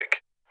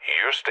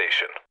your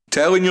station.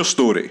 Telling your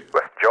story.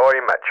 With Joy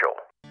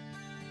Mitchell.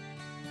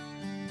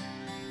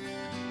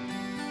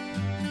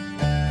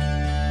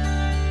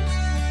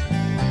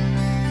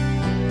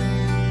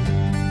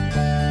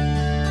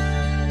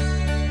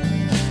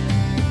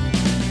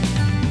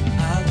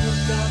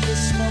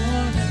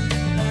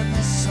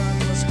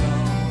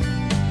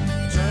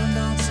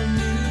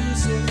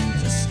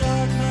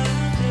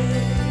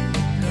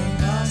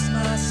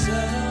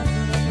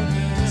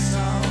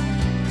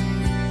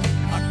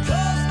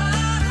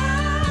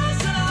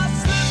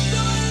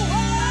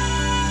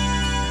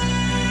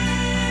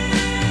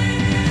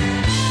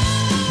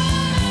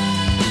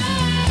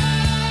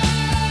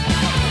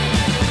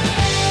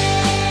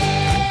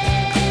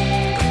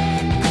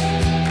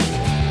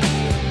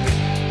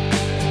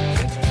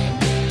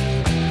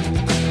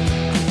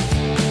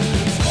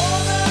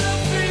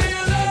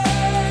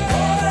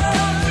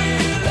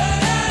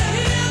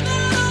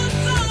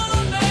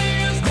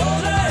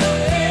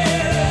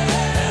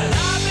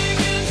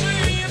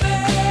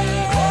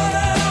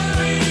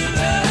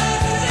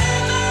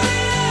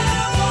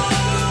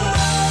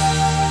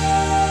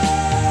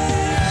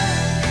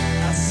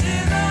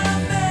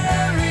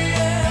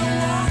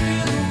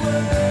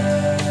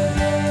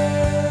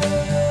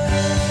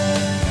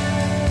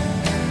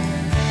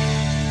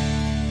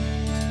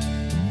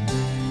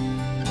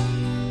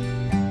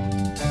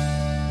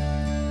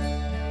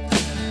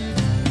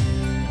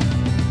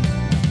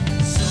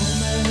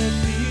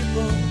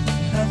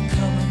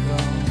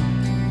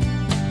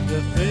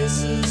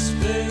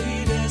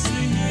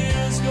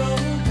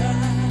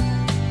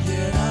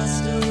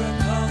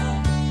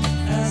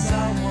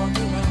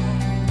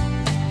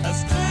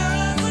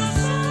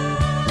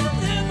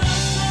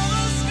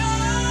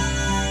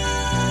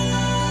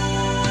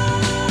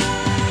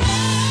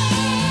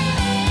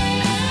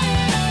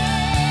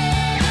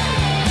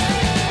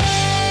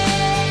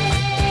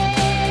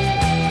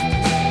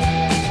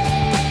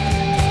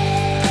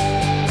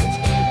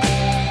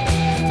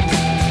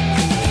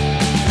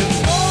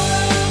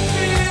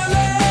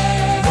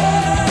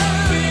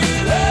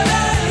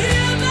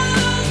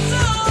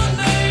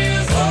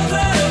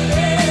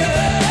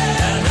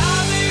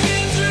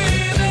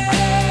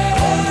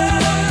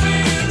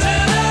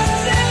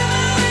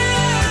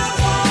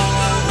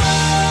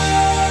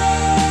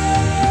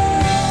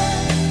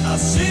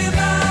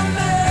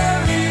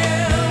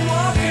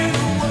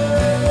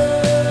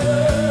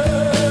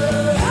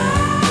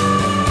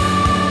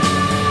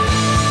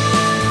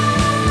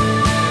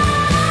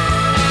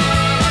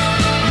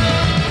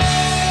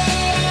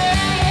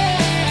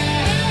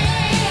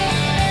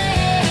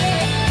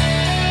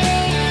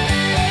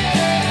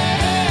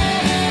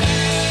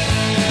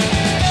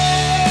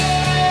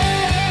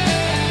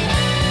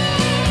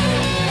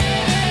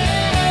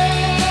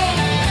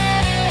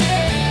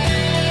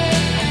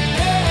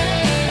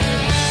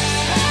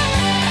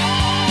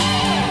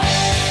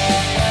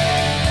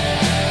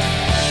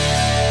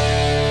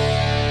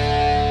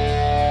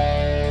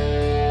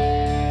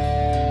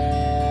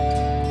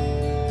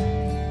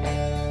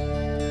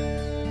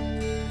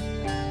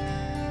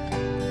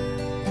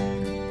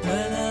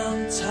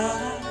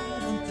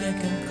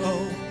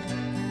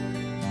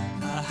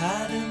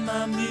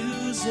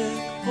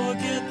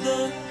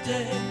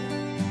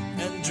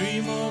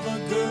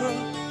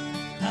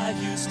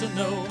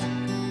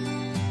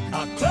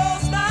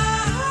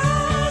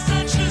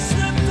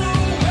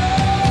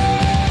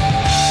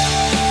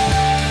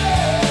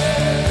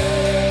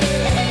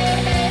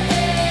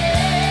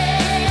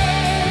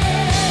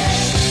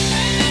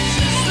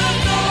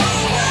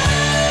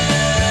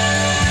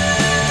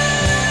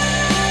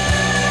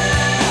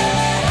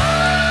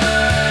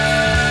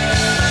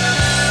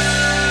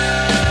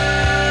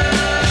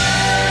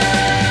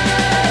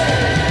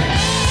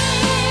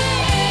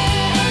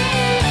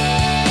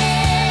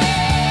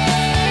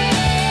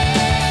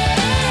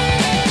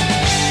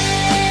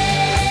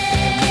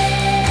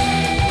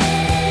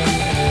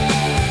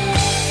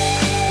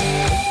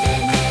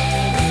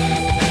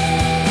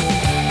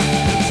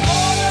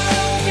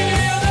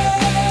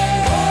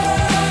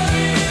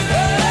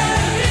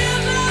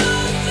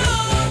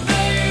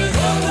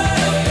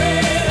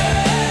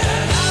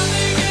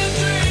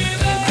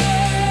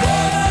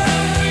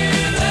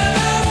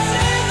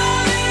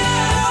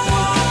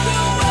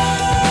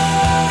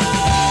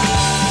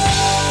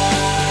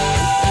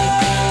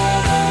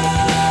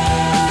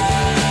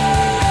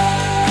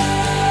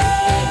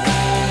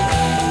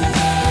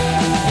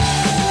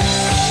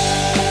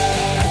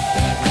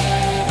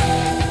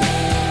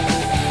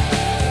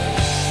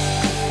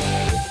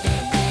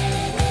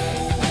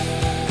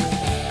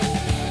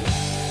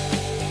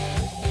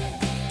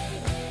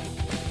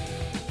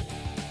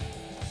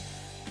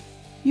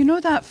 You know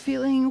that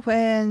feeling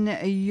when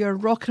you're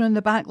rocking on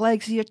the back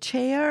legs of your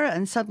chair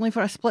and suddenly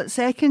for a split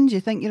second you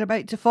think you're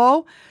about to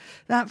fall?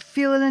 That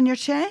feeling in your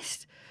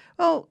chest?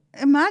 Well,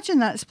 imagine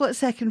that split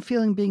second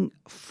feeling being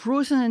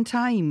frozen in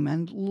time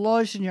and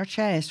lodged in your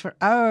chest for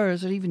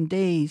hours or even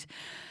days.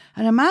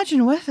 And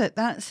imagine with it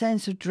that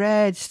sense of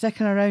dread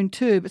sticking around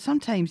too, but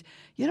sometimes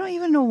you don't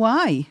even know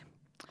why.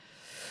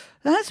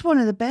 That's one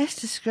of the best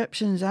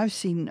descriptions I've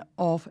seen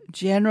of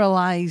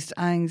generalised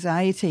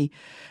anxiety.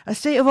 A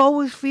state of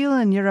always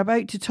feeling you're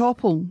about to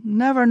topple,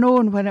 never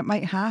knowing when it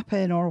might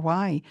happen or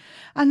why,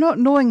 and not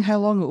knowing how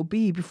long it will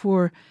be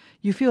before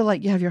you feel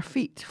like you have your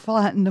feet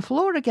flat on the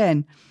floor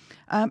again.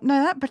 Now,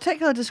 that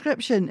particular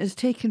description is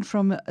taken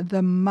from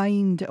the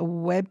Mind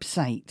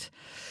website.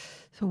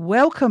 So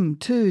welcome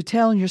to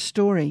Telling Your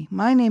Story.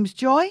 My name's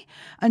Joy,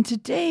 and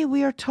today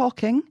we are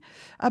talking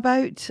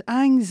about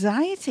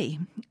anxiety,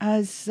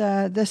 as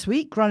this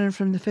week, running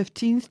from the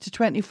 15th to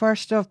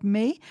 21st of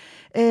May,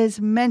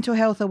 is Mental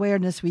Health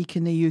Awareness Week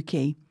in the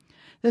UK.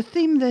 The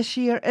theme this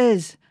year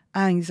is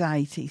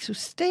anxiety, so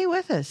stay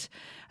with us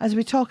as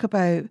we talk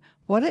about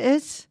what it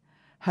is,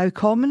 how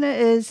common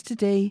it is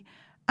today,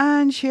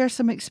 and share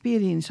some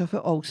experience of it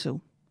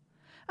also.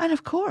 And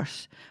of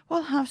course,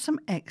 we'll have some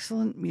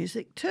excellent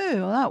music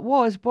too. Well, that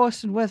was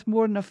Boston with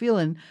More Than a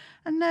Feeling.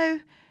 And now,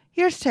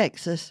 here's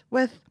Texas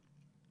with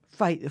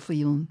Fight the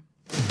Feeling.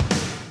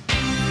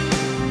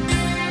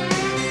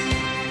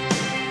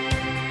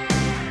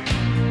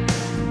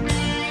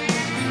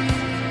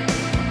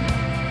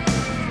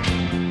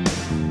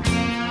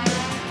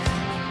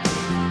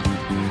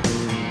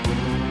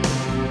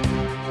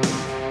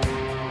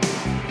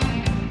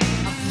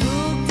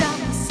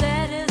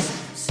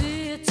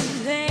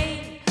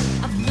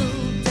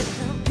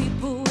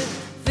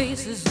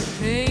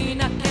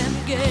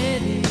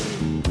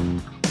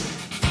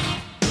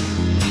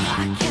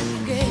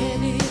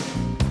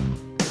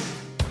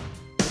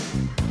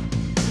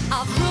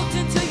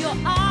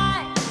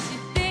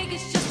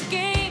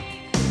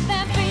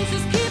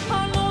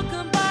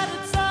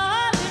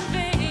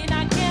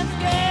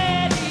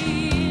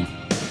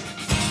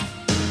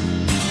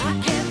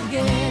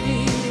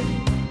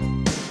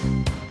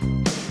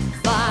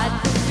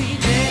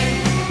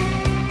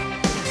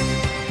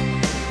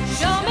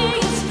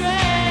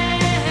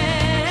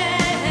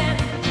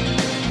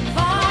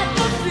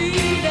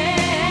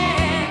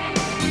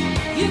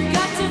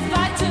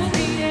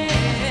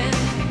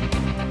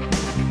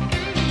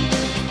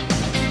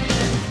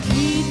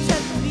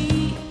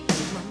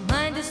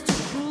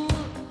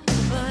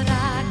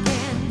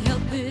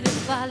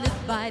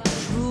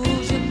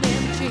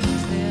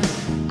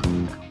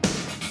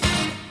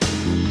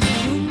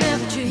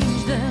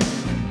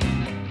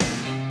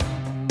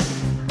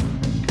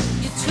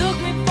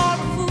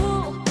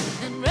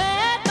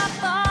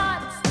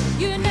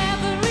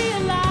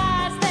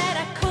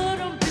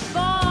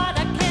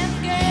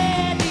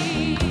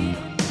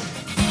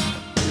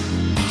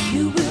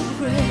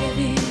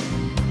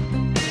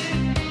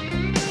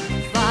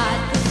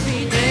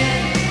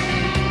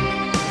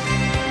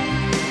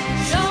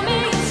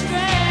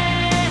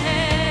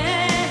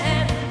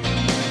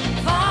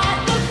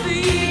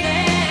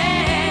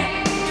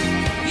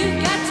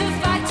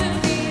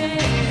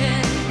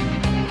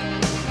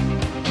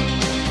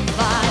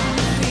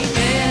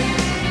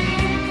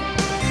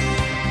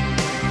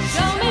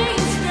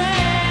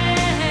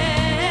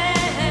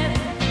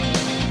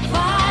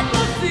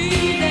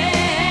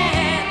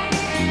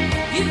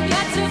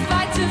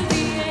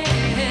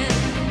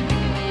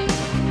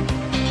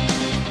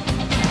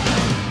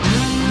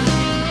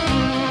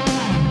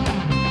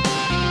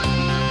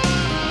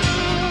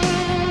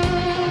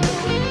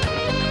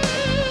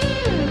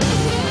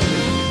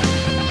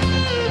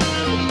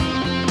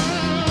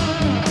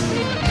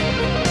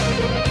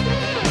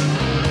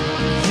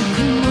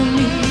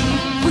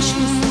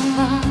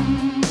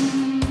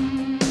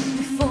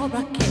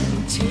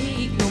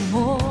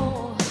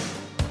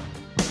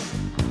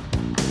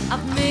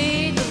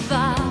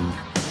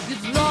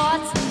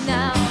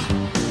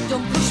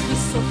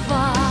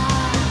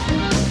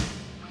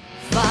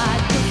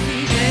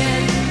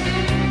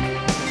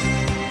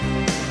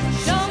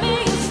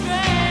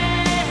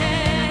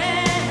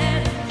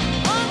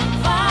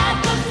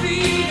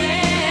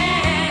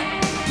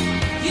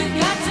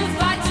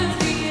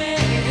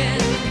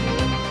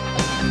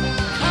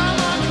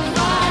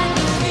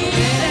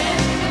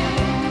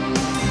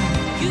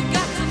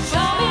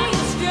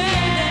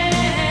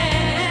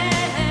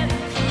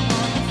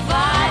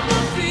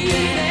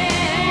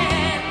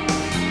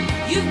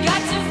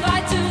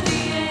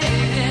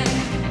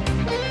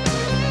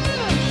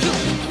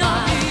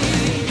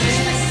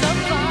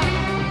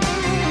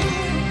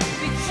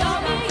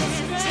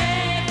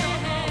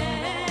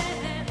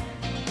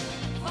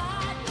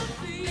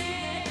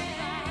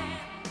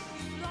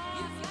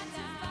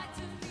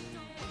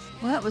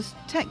 That was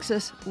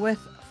Texas with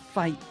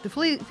Fight the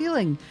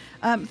Feeling.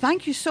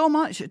 Thank you so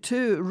much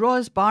to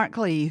Roz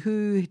Barkley,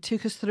 who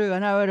took us through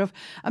an hour of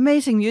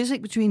amazing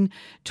music between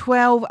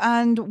 12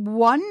 and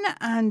 1.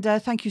 And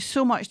thank you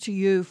so much to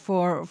you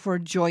for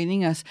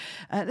joining us.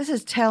 This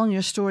is Telling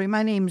Your Story.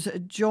 My name's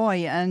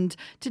Joy, and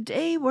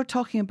today we're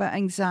talking about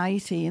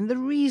anxiety. And the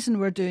reason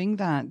we're doing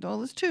that, well,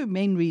 there's two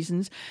main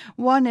reasons.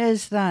 One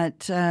is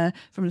that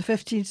from the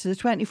 15th to the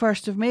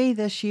 21st of May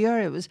this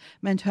year, it was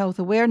Mental Health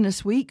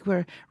Awareness Week.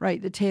 We're right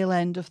at the tail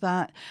end of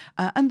that.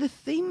 And the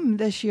theme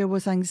this year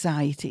was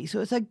anxiety. So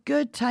it's a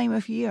good time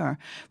of year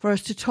for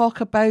us to talk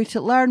about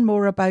it, learn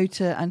more about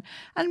it, and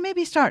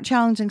maybe start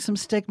challenging some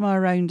stigma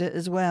around it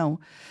as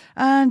well.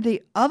 And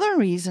the other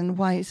reason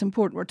why it's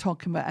important we're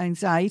talking about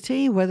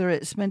anxiety, whether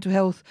it's Mental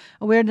Health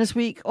Awareness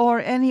Week or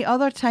any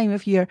other time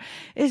of year,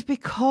 is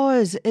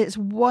because it's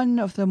one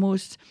of the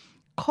most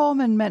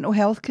common mental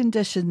health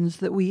conditions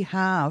that we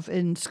have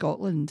in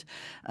Scotland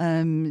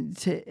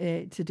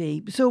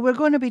today. So we're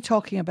going to be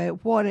talking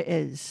about what it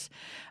is.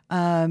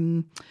 How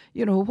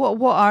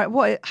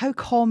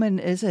common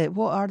is it?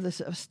 What are the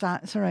sort of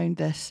stats around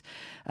this?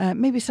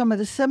 Maybe some of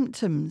the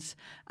symptoms,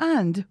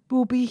 and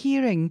we'll be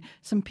hearing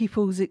some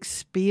people's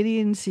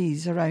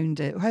experiences around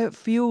it, how it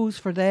feels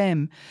for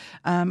them,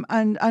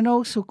 and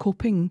also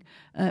coping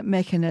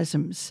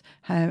mechanisms,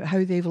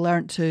 how they've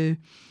learnt to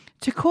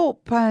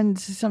cope and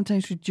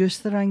sometimes reduce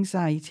their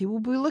anxiety.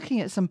 We'll be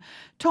looking at some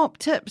top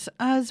tips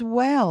as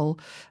well.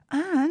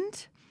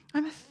 And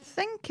I'm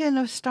thinking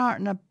of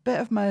starting a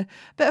bit of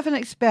an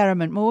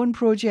experiment, my own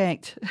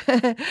project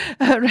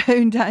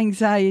around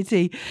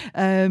anxiety,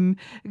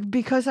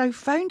 because I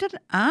found an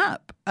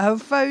app.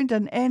 I've found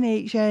an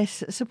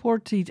NHS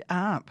supported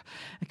app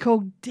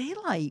called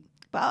Daylight,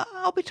 but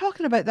I'll be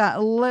talking about that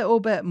a little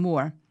bit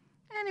more.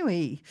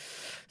 Anyway,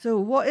 so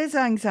what is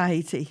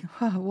anxiety?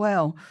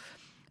 Well,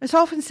 it's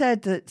often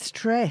said that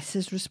stress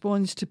is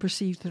response to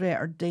perceived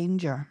threat or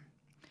danger,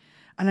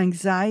 and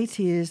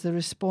anxiety is the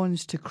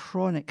response to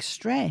chronic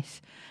stress.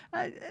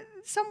 In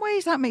some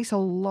ways, that makes a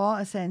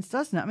lot of sense,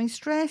 doesn't it? I mean,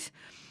 stress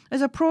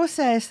is a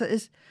process that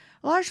is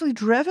largely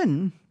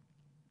driven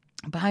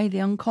by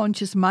the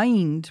unconscious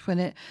mind when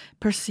it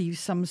perceives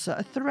some sort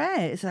of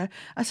threat. It's a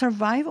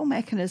survival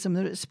mechanism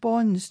that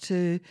responds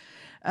to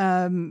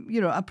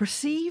a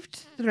perceived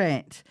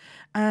threat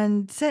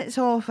and sets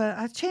off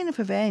a chain of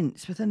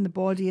events within the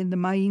body and the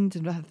mind.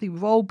 And I think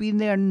we've all been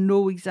there and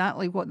know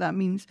exactly what that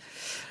means.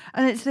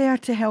 And it's there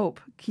to help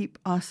keep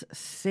us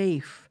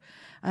safe.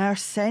 And our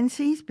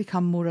senses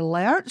become more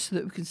alert so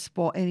that we can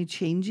spot any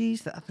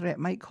changes that a threat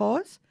might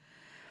cause.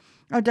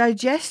 Our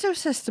digestive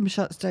system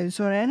shuts down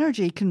so our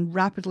energy can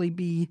rapidly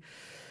be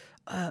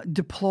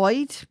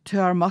deployed to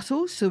our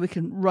muscles so we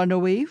can run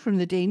away from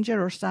the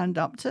danger or stand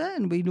up to it.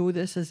 And we know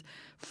this as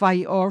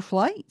fight or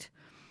flight.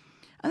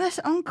 And this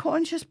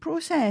unconscious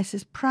process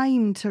is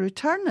primed to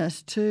return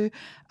us to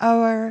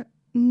our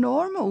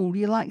normal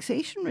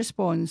relaxation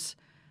response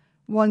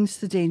once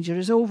the danger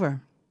is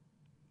over.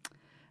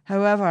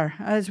 However,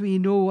 as we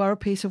know, our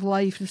pace of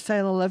life and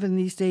style of living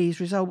these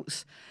days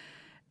results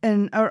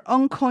in our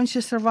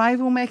unconscious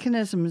survival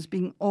mechanisms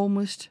being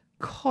almost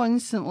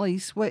constantly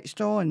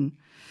switched on.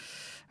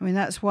 I mean,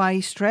 that's why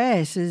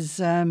stress is,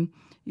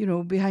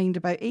 behind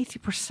about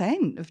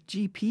 80% of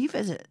GP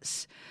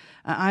visits,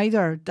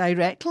 either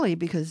directly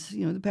because,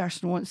 the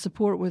person wants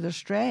support with their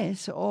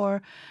stress,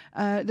 or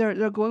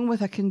they're going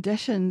with a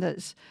condition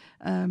that's,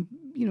 at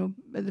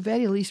the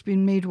very least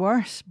been made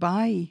worse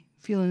by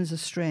feelings of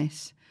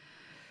stress.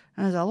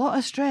 And there's a lot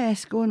of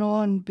stress going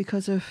on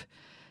because of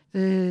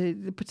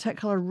the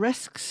particular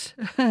risks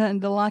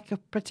and the lack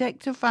of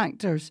protective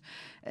factors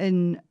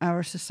in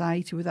our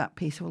society with that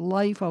pace of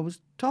life I was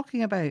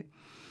talking about.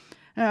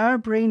 And our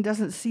brain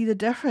doesn't see the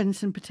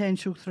difference in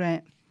potential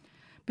threat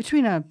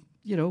between a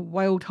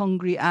wild,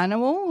 hungry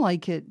animal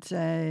like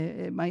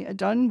it might have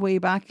done way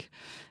back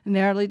in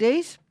the early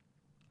days,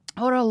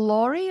 or a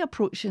lorry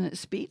approaching at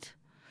speed,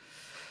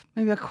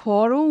 maybe a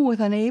quarrel with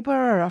a neighbour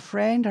or a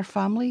friend or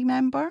family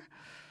member.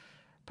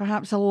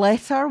 Perhaps a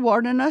letter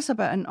warning us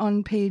about an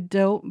unpaid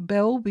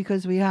bill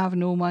because we have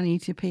no money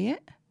to pay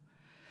it.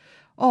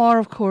 Or,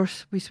 of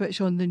course, we switch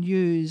on the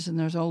news and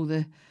there's all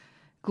the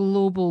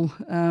global,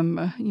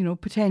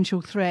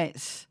 potential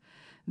threats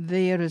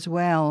there as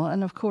well.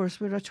 And, of course,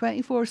 we're a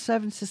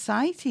 24/7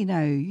 society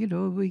now.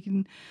 We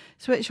can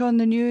switch on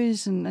the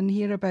news and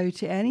hear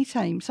about it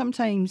anytime.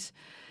 Sometimes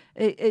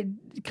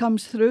it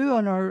comes through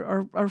on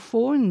our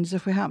phones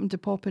if we happen to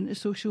pop into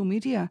social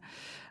media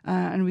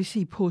and we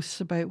see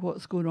posts about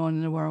what's going on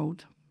in the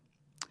world.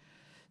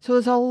 So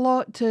there's a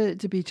lot to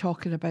be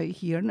talking about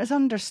here, and it's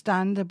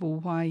understandable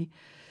why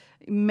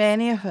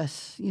many of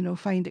us,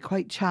 find it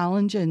quite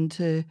challenging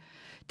to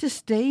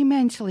stay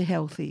mentally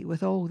healthy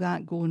with all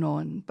that going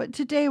on. But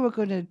today we're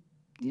going to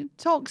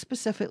talk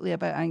specifically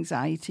about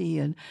anxiety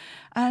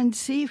and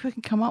see if we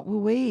can come up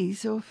with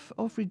ways of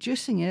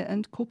reducing it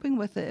and coping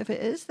with it if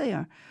it is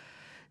there.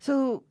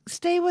 So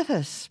stay with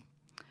us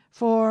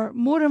for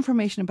more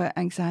information about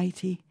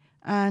anxiety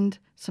and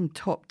some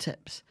top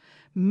tips.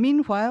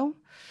 Meanwhile,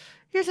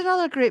 here's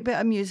another great bit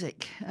of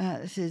music.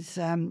 This is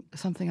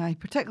something I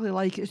particularly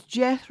like. It's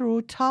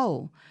Jethro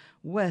Tull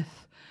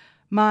with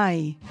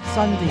My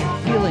Sunday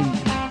Feeling.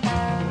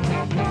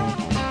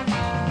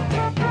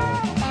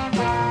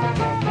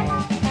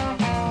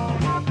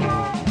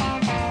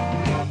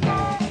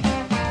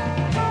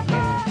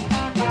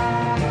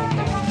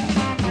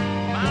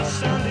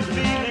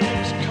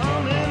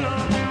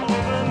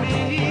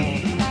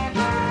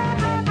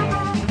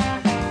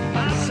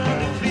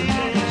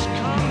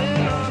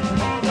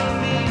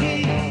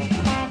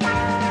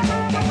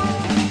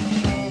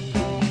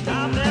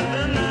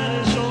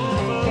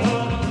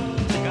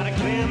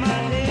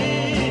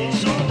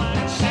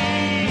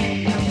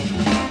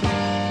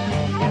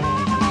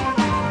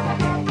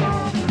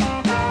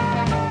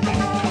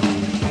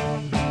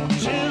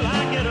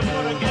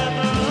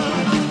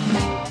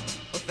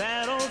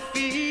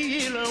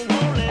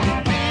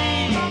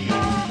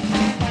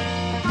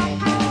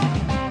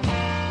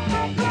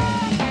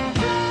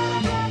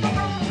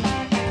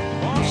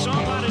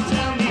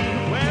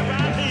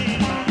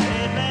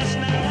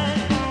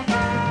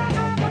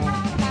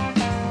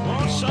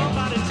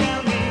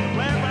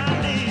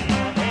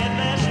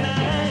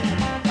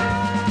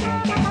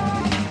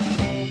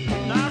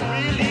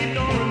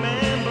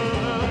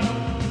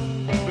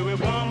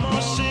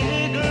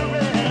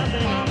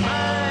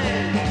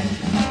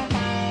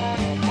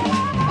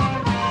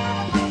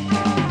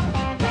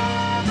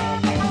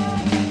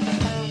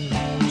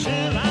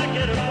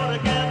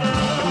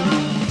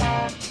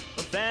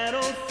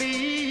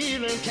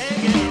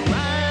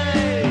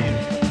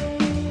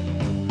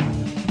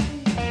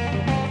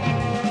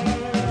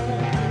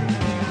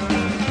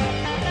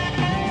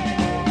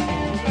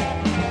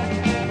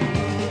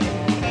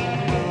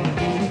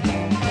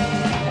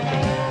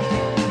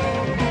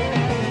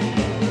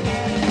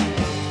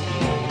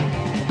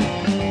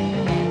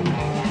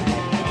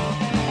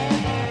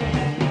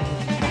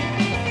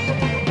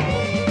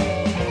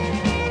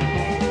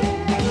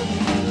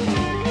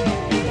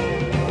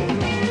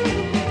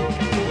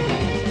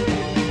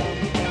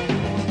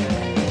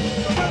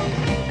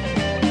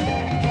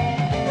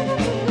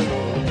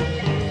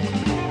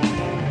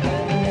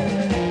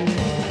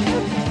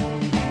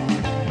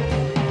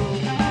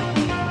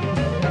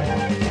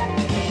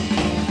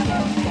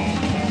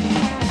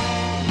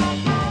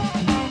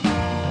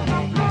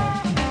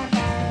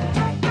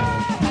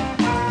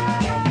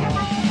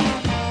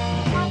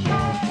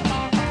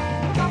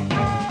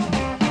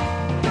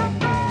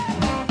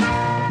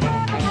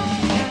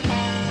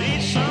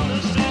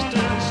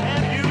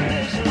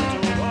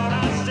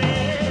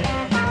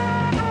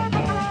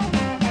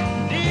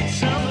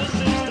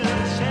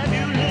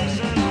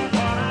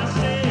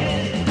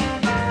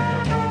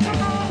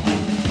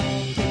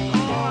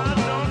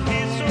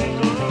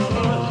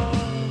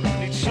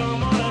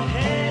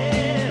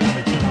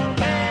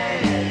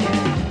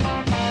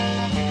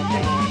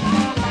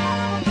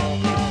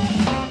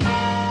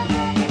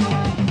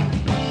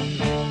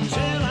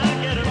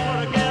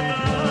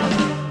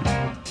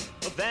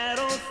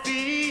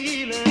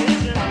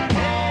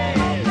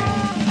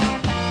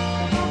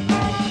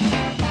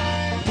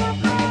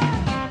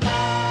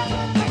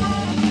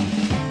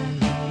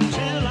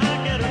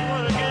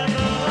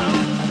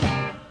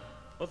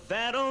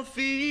 That old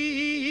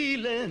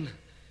feeling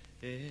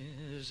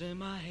is in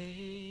my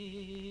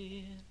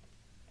head.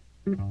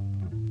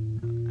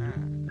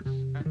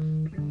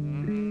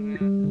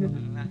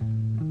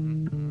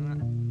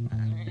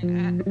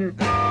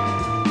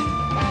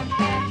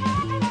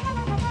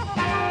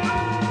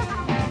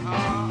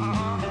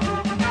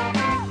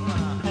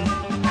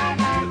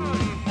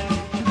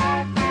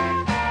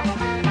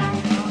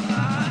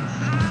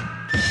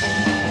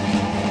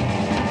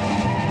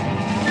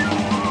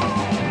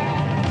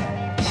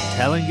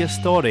 Telling Your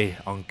Story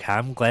on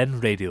Cam Glen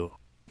Radio.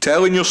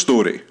 Telling Your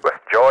Story with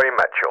Joy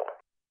Mitchell.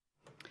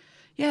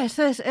 Yes,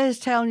 this is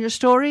Telling Your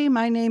Story.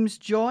 My name's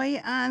Joy,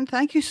 and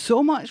thank you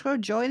so much for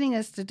joining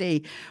us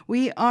today.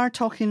 We are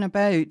talking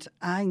about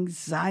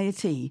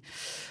anxiety.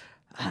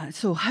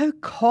 So how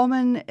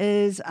common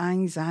is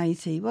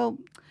anxiety? Well,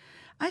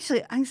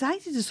 actually,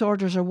 anxiety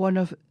disorders are one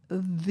of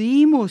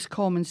the most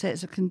common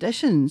sets of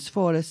conditions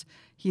for us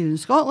here in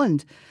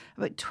Scotland.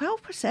 About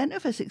 12%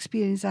 of us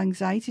experience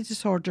anxiety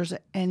disorders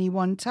at any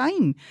one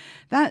time.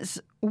 That's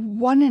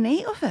 1 in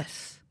 8 of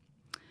us.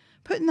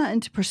 Putting that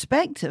into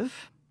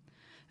perspective,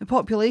 the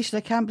population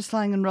of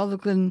Cambuslang and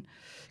Rutherglen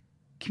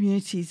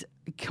communities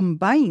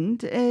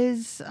combined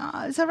is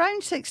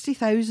around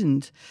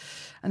 60,000,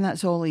 and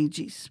that's all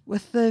ages.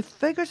 With the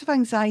figures of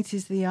anxiety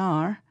as they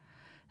are,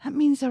 that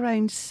means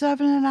around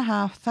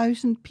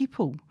 7,500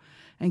 people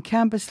in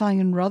Cambuslang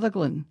and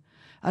Rutherglen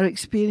are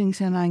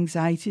experiencing an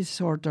anxiety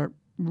disorder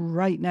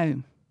right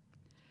now.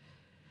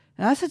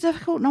 Now, that's a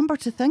difficult number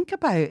to think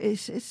about.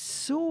 It's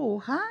so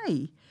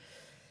high.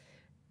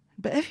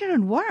 But if you're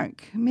in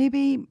work,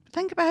 maybe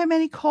think about how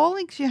many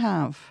colleagues you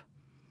have.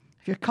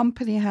 If your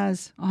company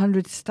has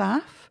 100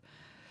 staff,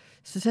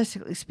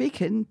 statistically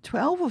speaking,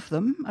 12 of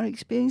them are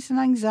experiencing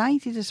an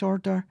anxiety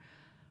disorder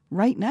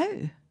right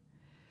now.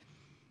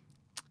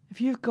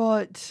 If you've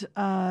got,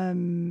 a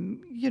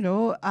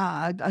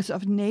sort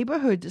of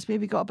neighbourhood that's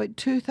maybe got about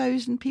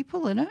 2,000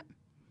 people in it,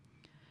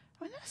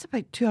 I mean, that's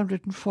about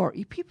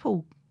 240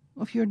 people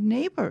of your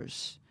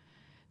neighbours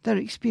that are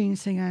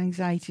experiencing an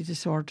anxiety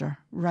disorder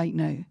right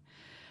now.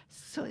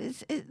 So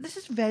this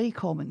is very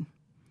common.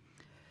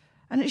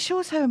 And it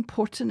shows how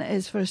important it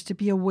is for us to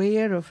be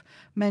aware of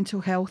mental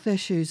health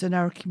issues in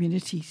our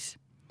communities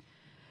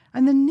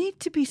and the need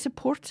to be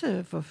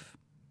supportive of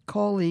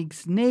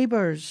colleagues,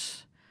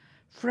 neighbours,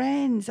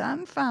 friends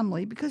and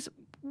family, because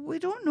we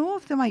don't know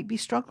if they might be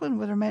struggling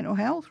with their mental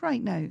health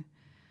right now.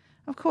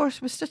 Of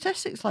course, with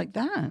statistics like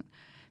that,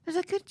 there's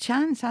a good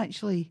chance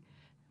actually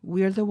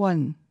we're the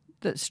one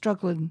that's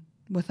struggling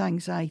with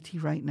anxiety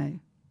right now.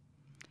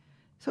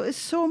 So it's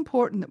so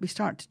important that we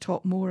start to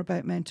talk more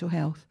about mental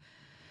health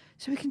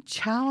so we can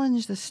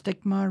challenge the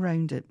stigma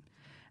around it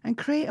and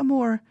create a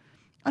more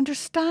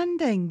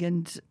understanding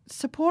and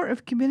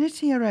supportive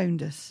community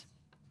around us.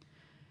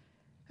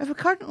 If we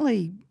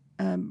currently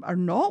are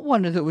not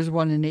one of those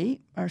 1 in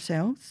 8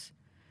 ourselves,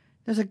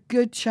 there's a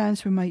good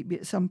chance we might be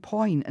at some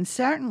point, and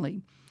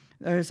certainly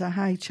there's a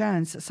high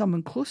chance that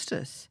someone close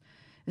to us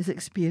is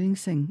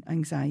experiencing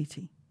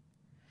anxiety.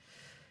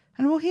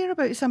 And we'll hear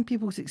about some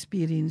people's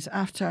experience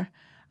after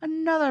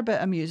another bit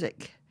of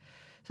music.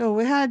 So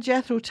we had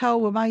Jethro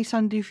Tull with My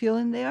Sunday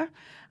Feeling there,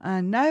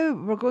 and now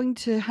we're going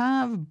to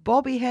have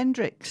Bobby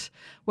Hendricks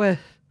with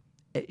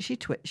Itchy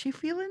Twitchy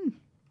Feeling.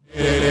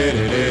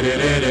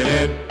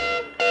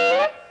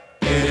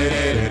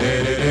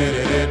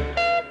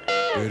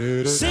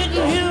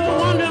 Sitting here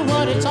wondering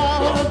what it's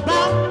all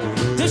about.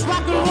 This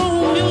rock and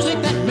roll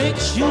music that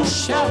makes you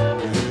shout.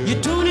 You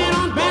tune in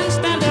on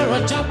bandstand,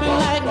 they're jumping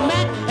like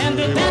mad, and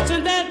the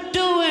dancing they're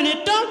doing,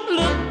 it don't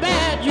look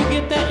bad. You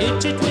get that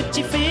itchy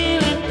twitchy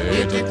feeling.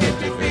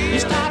 You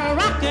start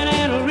rocking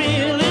and a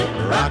reeling.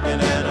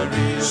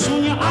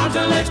 Soon your arms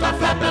and legs start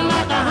flapping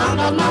like a hound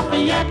dog mouth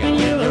yakking.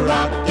 You're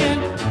rocking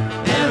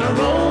and a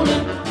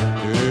rolling.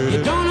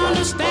 You don't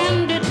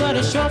understand it, but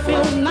it sure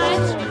feels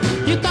nice.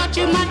 You thought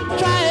you might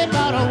try it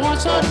about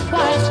once or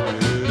twice.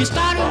 You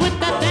started with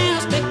that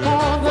dance they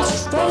call the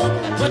stroll,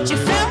 but you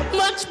felt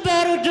much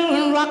better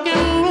doing rock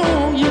and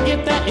roll. You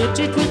get that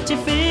itchy twitchy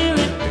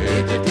feeling.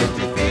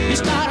 You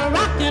started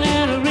rocking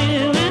and a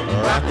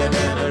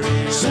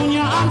reeling. Soon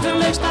your arms and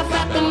legs start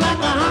flapping like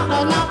a hot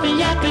dog mouth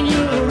yapping.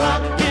 You're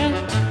rocking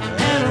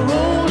and a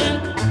rolling.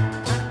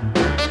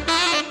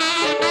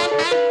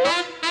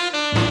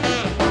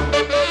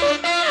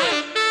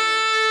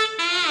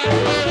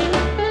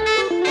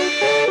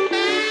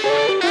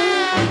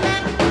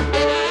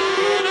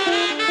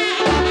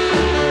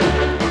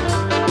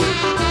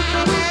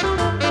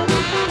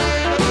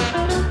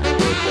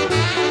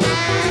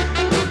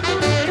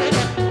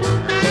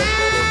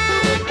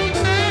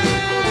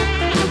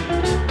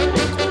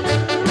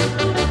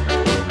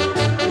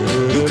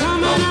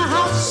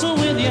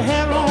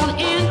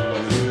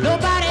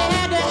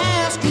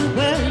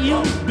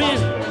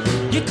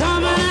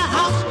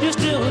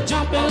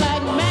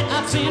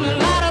 Seen a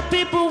lot of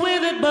people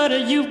with it, but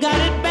you got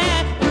it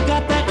bad. You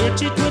got that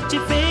itchy twitchy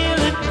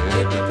feeling.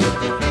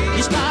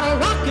 You started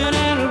rocking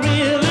and a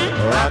reeling.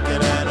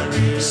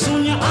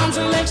 Soon your arms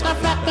and legs start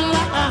flapping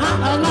like a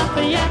hot enough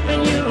for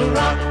yapping. You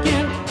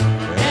rocking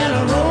and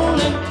a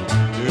rolling.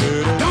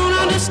 I don't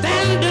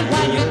understand it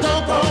why you go.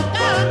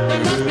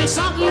 There must be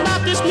something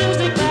about this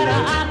music that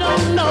I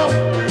don't know.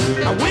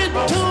 I went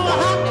to a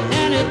hop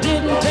and it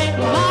didn't take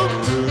long.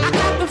 I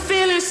got the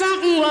feeling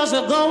something was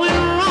going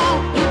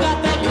wrong. You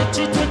got that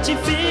itchy twitchy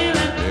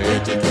feeling.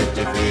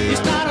 You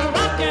started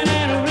rocking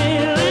and a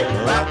reeling.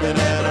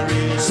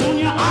 Soon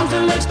your arms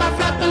and legs start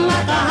flapping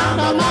like a hound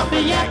dog mouth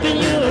yapping.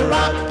 You were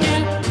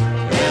rocking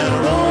and a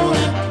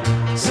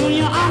rolling. Soon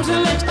your arms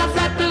and legs start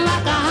flapping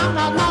like a hound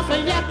dog mouth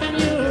yapping.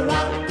 You were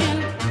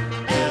rocking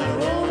and a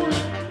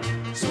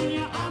rolling. Soon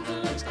your arms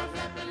and legs start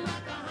flapping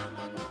like a hound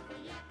dog mouth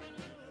yapping.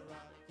 You were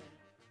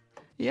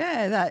rocking.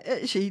 Yeah, that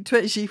itchy,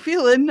 twitchy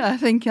feeling. I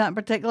think that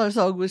particular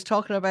song was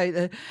talking about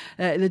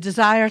the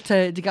desire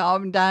to get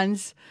up and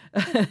dance.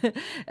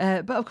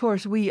 But of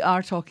course, we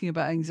are talking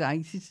about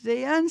anxiety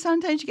today, and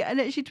sometimes you get an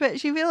itchy,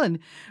 twitchy feeling.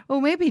 Well,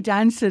 maybe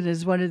dancing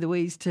is one of the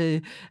ways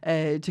to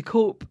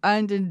cope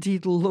and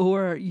indeed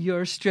lower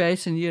your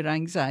stress and your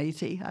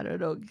anxiety. I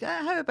don't know.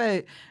 How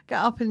about get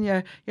up in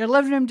your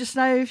living room just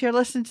now if you're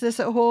listening to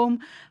this at home,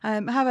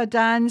 have a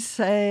dance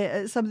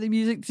at some of the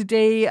music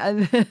today,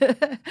 and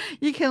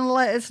you can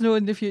let us know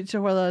in the future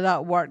whether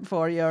that worked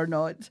for you or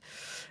not.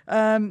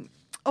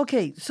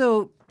 Okay,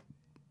 so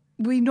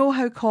we know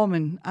how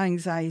common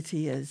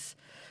anxiety is.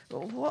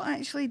 But what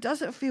actually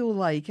does it feel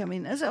like? I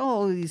mean, is it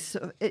all these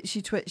sort of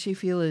itchy, twitchy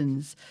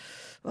feelings?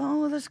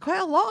 Well, there's quite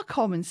a lot of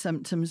common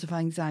symptoms of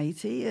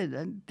anxiety,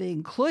 and they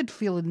include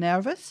feeling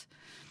nervous,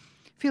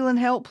 feeling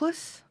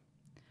helpless,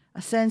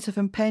 a sense of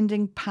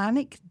impending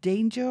panic,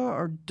 danger,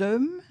 or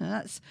doom. And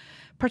that's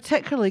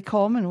particularly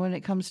common when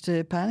it comes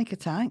to panic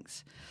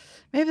attacks.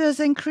 Maybe there's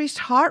increased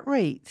heart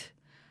rate,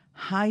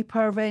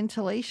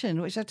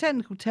 hyperventilation, which is a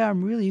technical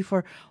term really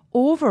for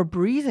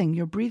over-breathing.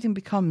 Your breathing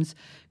becomes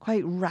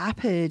quite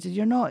rapid and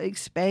you're not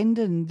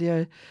expending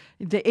the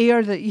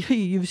air that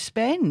you've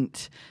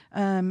spent,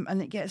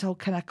 and it gets all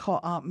kind of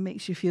caught up and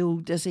makes you feel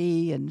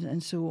dizzy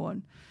and so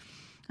on.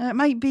 And it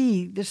might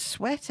be the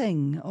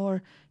sweating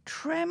or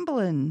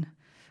trembling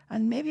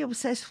and maybe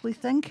obsessively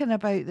thinking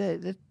about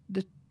the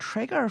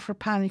trigger for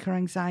panic or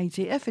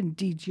anxiety, if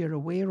indeed you're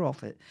aware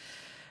of it.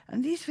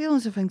 And these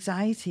feelings of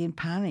anxiety and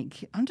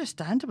panic,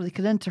 understandably,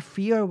 can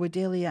interfere with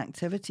daily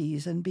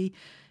activities and be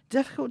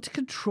difficult to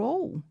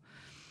control.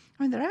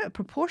 I mean, they're out of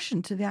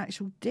proportion to the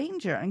actual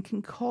danger and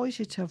can cause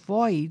you to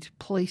avoid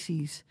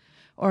places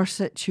or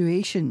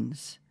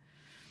situations.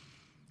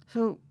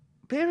 So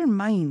bear in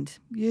mind,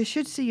 you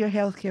should see your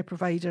healthcare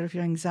provider if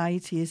your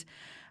anxiety is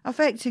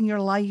affecting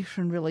your life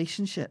and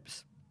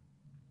relationships.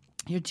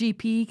 Your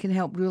GP can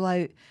help rule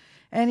out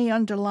any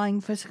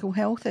underlying physical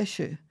health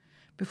issue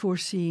before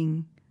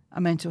seeing a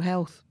mental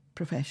health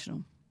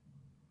professional.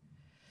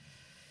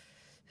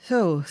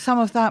 So some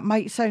of that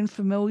might sound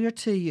familiar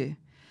to you.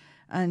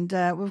 And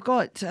we've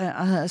got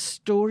a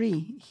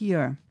story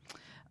here.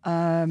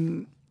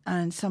 And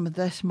some of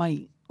this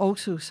might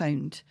also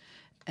sound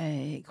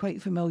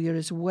quite familiar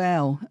as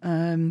well.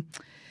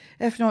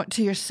 If not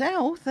to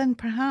yourself, then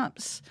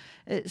perhaps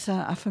it's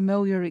a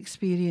familiar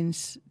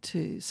experience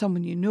to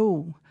someone you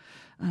know,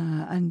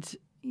 and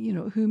you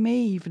know who may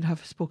even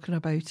have spoken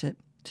about it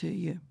to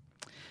you.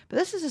 But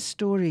this is a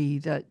story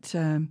that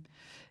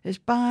is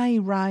by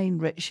Ryan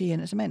Ritchie,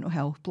 and it's a mental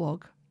health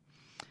blog.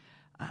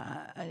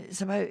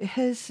 It's about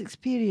his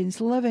experience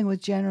living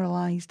with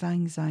generalised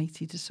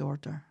anxiety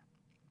disorder.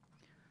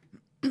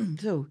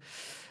 So,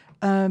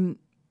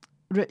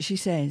 Ritchie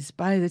says,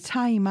 by the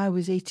time I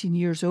was 18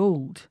 years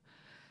old,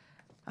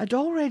 I'd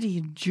already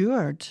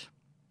endured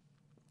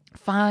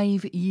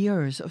 5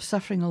 years of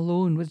suffering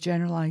alone with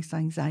generalised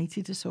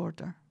anxiety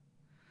disorder.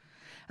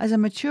 As I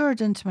matured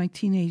into my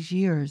teenage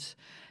years,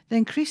 the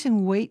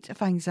increasing weight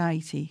of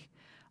anxiety,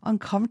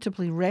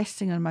 uncomfortably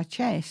resting on my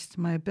chest,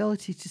 my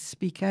ability to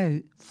speak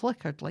out,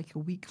 flickered like a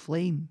weak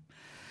flame.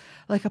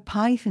 Like a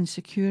python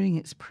securing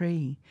its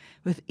prey,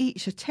 with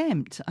each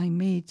attempt I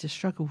made to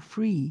struggle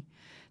free,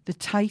 the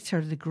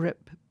tighter the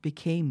grip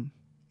became.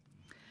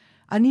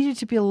 I needed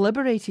to be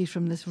liberated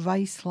from this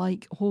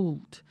vice-like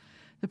hold.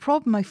 The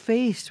problem I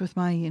faced with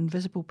my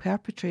invisible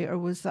perpetrator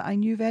was that I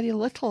knew very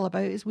little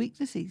about his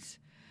weaknesses,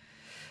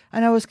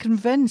 and I was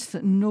convinced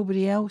that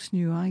nobody else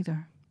knew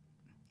either.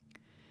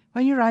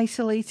 When you're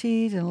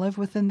isolated and live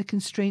within the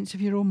constraints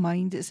of your own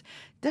mind, it's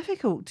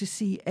difficult to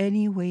see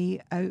any way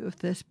out of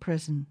this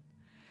prison.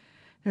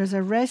 There's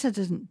a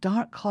resident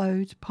dark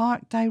cloud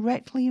parked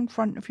directly in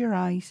front of your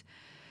eyes,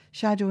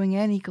 shadowing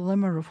any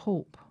glimmer of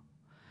hope.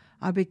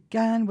 I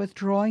began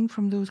withdrawing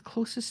from those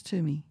closest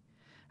to me.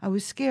 I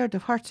was scared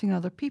of hurting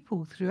other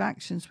people through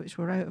actions which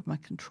were out of my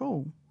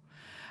control.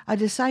 I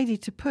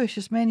decided to push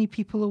as many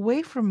people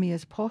away from me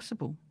as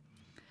possible.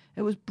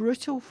 It was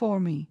brutal for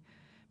me,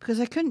 because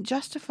I couldn't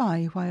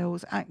justify why I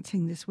was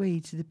acting this way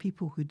to the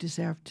people who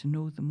deserved to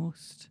know the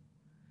most.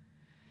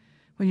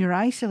 When you're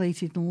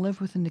isolated and live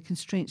within the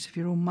constraints of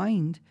your own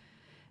mind,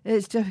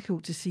 it's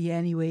difficult to see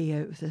any way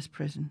out of this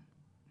prison.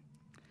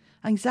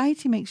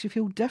 Anxiety makes you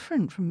feel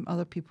different from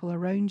other people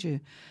around you.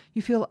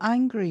 You feel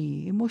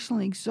angry,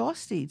 emotionally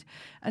exhausted,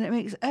 and it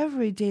makes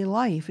everyday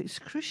life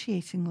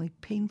excruciatingly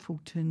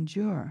painful to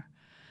endure.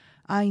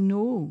 I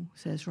know,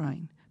 says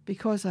Ryan,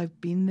 because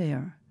I've been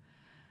there.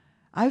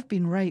 I've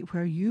been right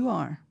where you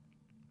are.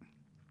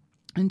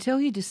 Until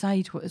you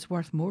decide what is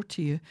worth more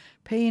to you,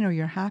 pain or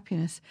your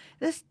happiness,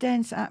 this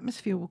dense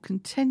atmosphere will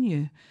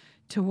continue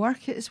to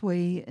work its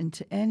way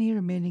into any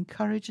remaining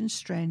courage and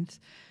strength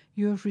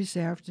you have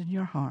reserved in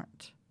your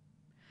heart.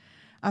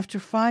 After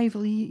 5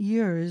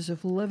 years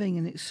of living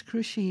in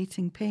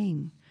excruciating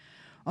pain,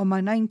 on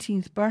my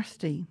 19th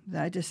birthday,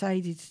 that I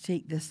decided to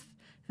take this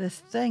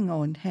thing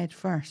on head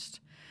first,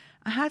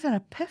 I had an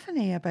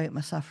epiphany about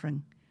my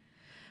suffering.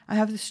 I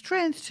have the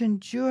strength to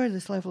endure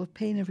this level of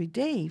pain every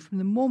day from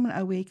the moment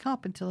I wake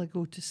up until I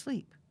go to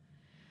sleep.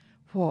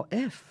 What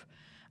if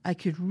I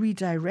could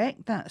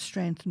redirect that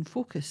strength and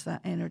focus that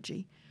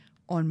energy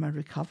on my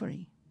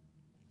recovery?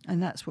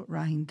 And that's what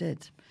Ryan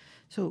did.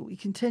 So he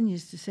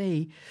continues to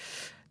say,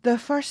 the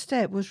first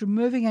step was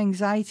removing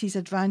anxiety's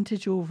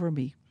advantage over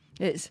me,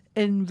 its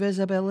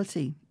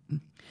invisibility.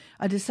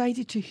 I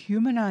decided to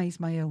humanise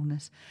my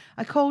illness.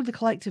 I called the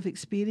collective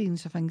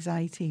experience of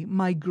anxiety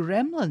my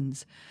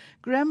gremlins.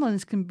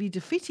 Gremlins can be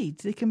defeated,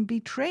 they can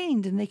be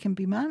trained, and they can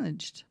be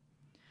managed.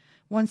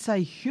 Once I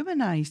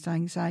humanised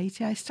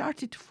anxiety, I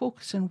started to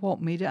focus on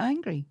what made it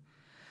angry,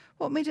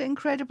 what made it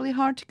incredibly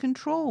hard to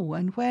control,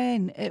 and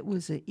when it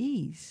was at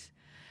ease.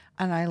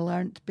 And I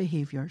learnt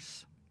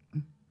behaviours.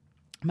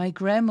 My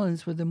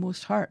gremlins were the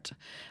most hurt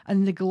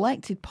and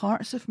neglected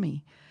parts of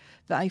me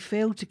that I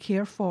failed to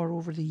care for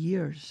over the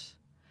years.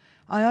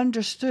 I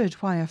understood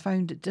why I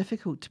found it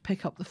difficult to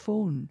pick up the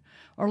phone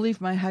or leave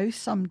my house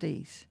some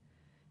days,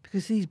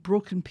 because these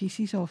broken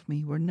pieces of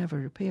me were never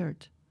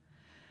repaired.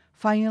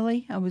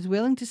 Finally, I was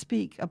willing to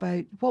speak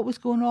about what was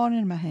going on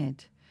in my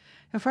head.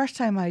 The first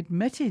time I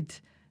admitted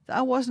that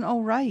I wasn't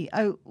all right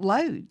out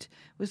loud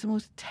was the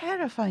most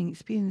terrifying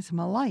experience of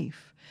my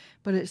life,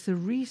 but it's the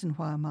reason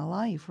why I'm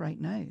alive right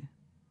now.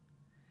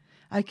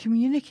 I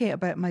communicate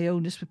about my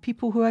illness with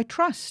people who I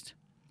trust.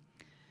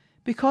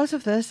 Because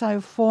of this, I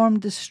have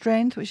formed the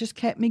strength which has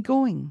kept me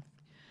going.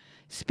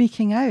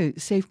 Speaking out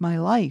saved my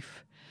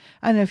life.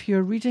 And if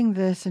you're reading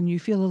this and you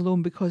feel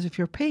alone because of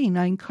your pain,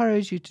 I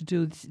encourage you to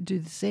do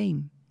the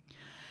same.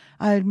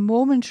 I had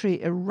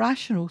momentary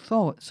irrational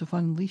thoughts of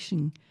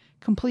unleashing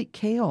complete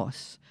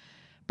chaos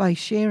by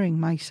sharing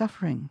my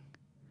suffering.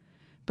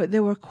 But they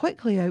were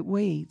quickly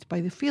outweighed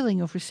by the feeling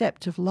of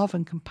receptive love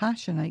and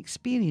compassion I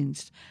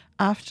experienced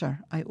after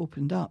I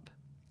opened up.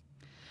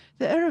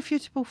 The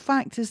irrefutable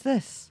fact is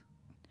this: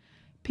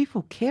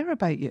 people care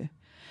about you.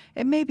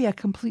 It may be a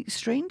complete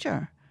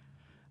stranger,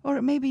 or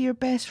it may be your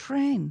best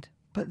friend,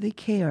 but they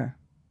care.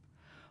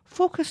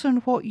 Focus on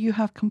what you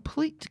have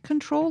complete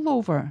control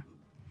over.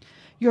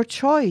 Your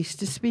choice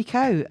to speak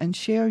out and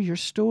share your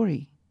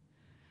story.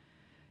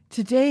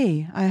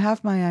 Today, I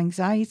have my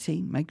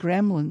anxiety, my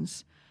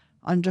gremlins,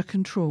 under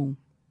control.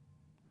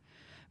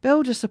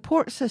 Build a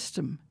support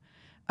system,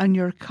 and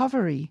your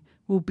recovery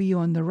will be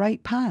on the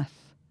right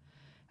path,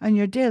 and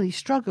your daily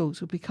struggles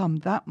will become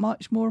that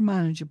much more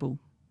manageable.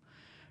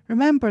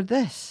 Remember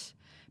this: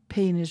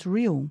 pain is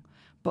real,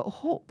 but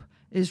hope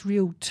is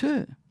real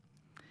too.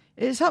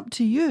 It's up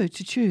to you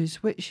to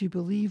choose which you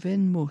believe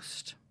in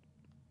most.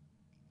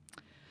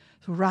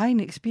 So Ryan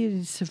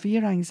experienced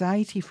severe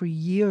anxiety for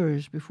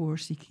years before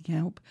seeking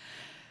help.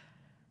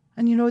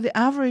 And you know, the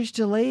average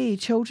delay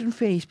children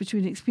face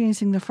between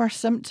experiencing the first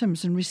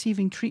symptoms and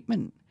receiving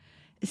treatment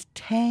is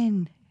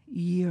 10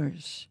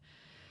 years.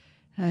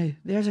 Now,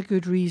 there's a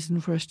good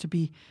reason for us to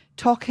be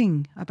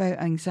talking about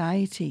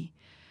anxiety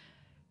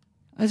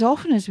as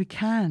often as we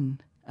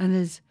can and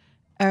as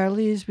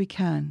early as we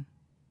can,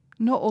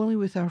 not only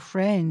with our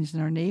friends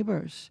and our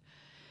neighbours,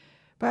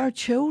 but our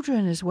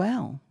children as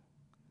well,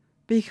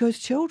 because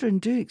children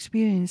do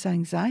experience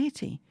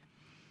anxiety.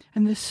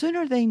 And the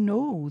sooner they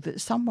know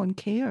that someone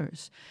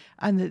cares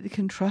and that they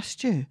can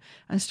trust you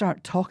and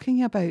start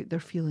talking about their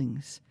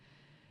feelings,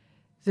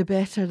 the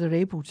better they're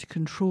able to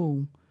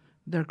control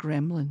their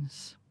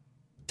gremlins.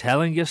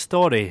 Telling your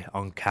story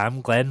on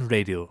Cam Glen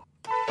Radio.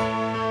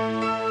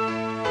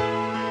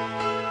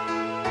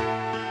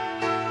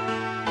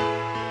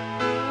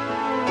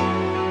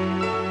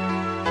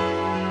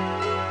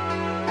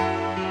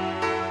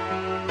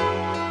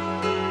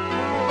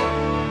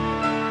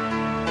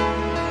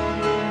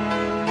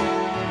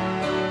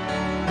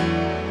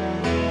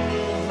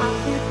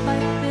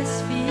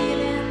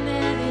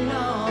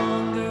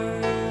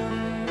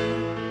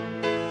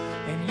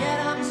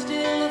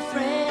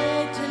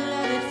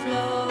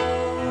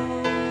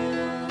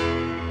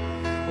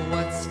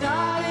 What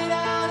started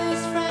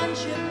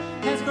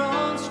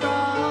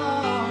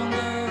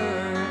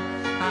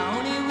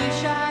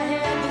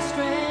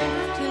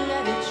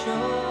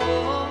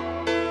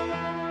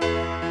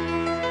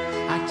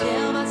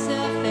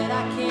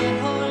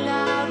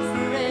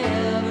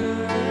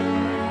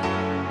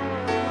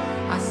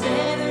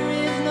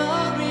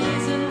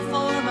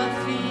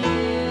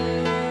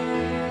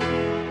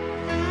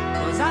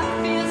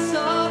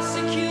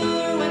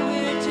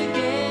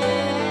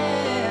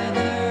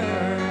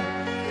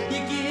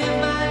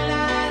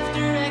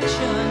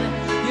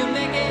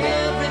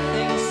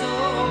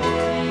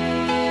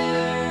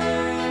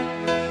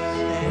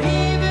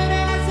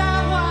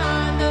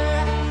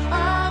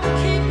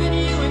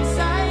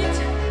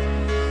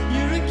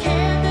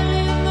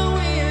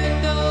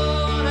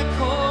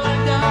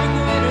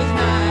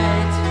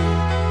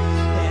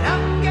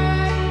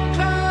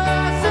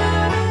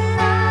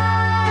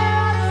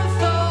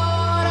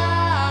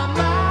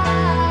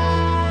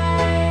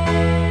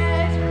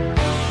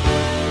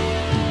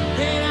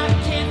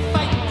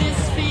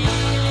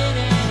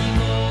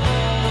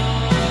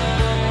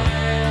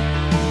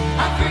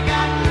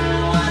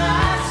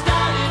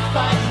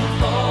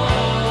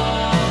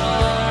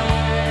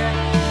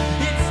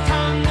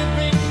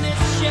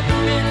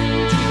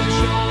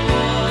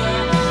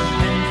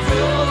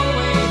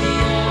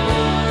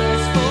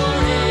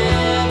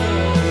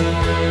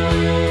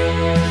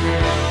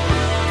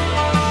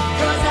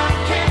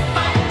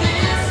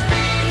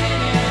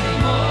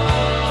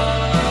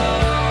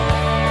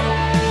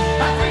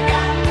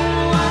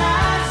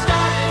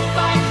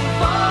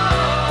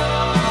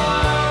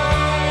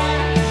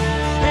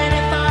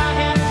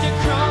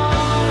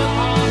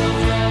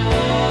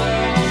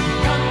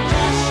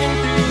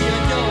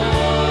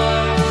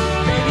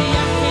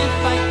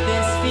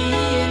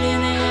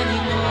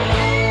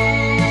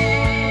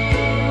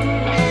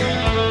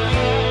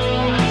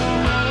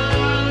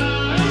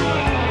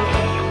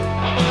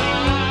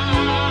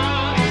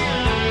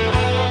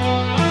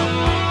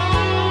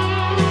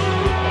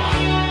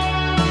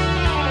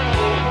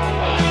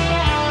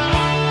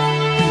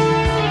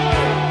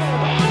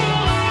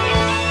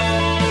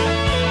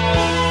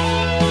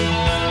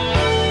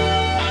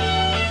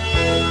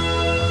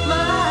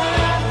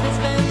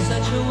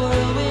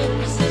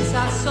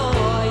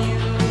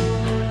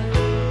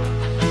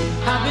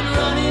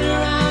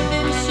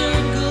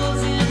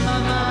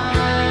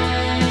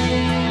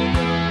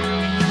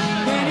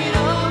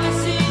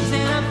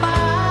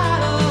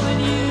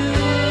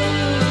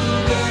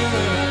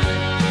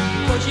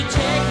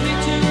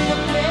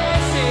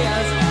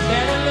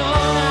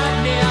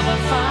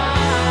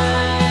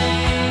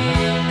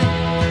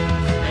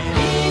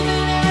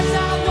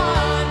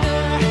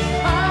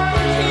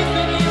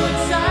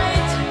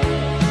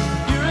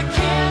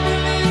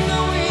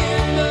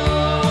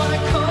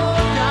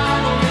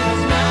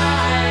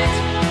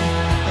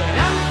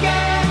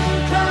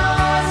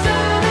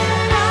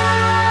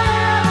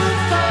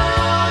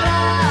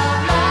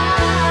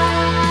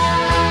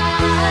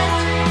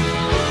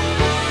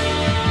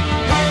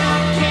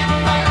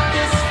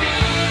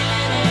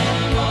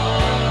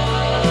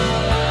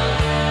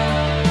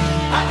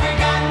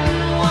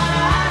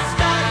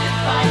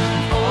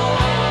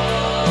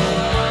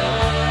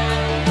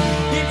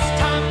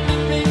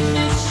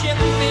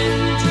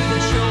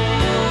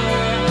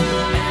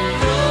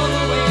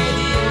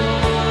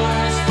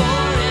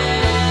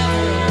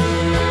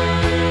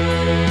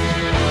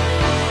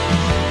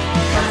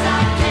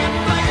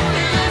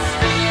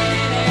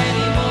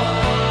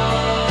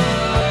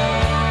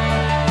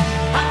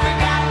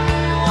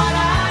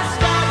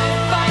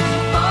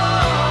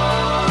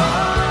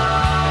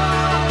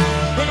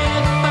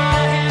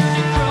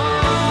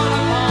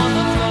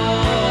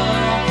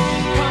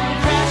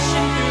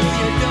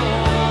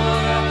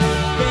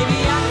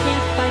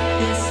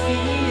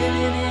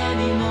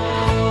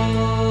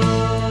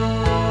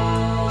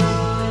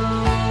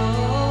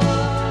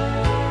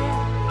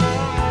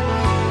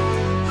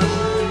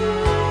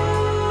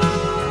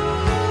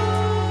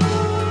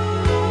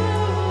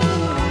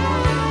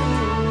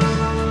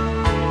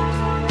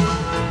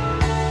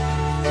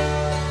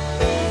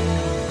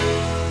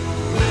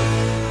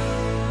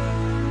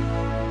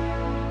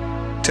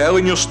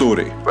Telling Your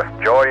Story with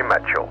Joy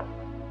Mitchell.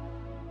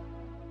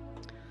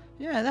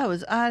 Yeah, that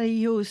was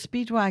REO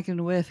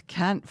Speedwagon with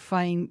Can't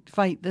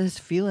Fight This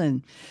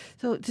Feeling.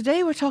 So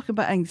today we're talking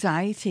about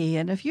anxiety,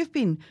 and if you've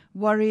been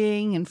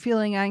worrying and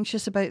feeling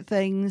anxious about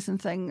things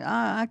and thinking,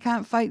 I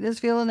can't fight this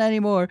feeling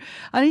anymore,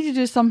 I need to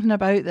do something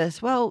about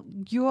this, well,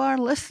 you are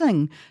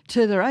listening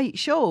to the right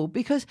show,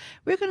 because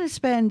we're going to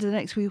spend the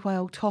next wee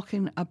while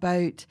talking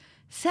about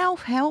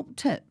self-help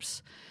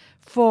tips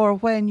for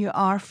when you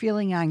are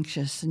feeling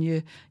anxious and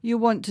you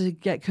want to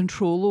get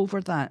control over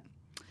that.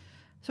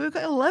 So we've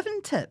got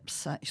 11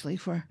 tips, actually,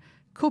 for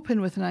coping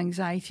with an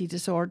anxiety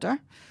disorder.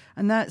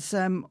 And that's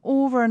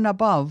over and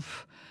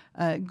above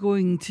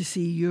going to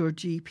see your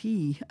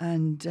GP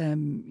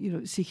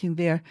and, seeking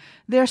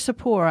their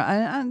support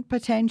and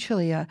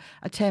potentially a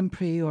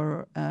temporary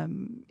or,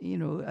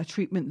 a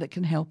treatment that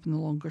can help in the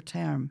longer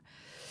term.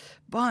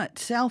 But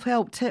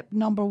self-help tip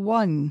number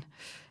 1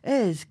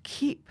 is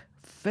keep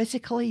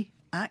physically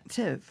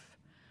active.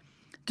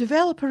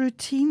 Develop a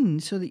routine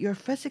so that you're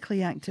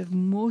physically active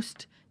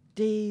most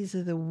days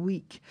of the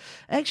week.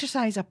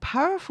 Exercise is a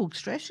powerful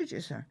stress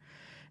reducer.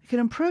 It can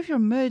improve your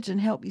mood and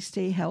help you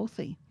stay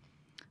healthy.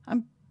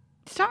 And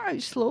start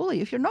out slowly.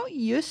 If you're not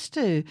used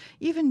to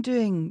even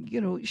doing,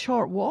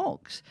 short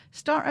walks,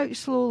 start out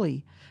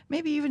slowly.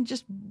 Maybe even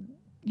just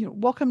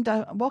walk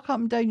up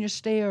and down your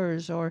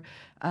stairs, or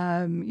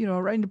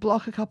around the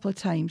block a couple of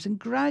times, and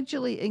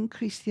gradually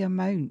increase the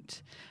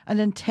amount and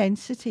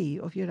intensity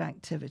of your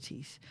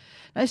activities.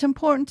 Now, it's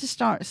important to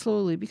start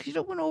slowly because you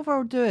don't want to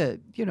overdo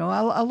it.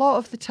 A lot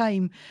of the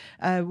time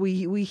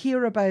we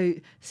hear about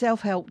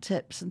self-help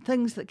tips and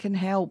things that can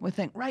help. We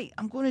think, right,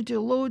 I'm going to do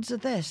loads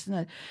of this.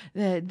 And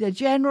the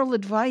general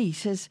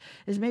advice is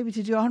maybe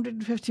to do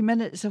 150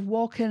 minutes of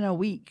walking a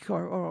week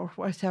or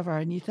whatever.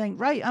 And you think,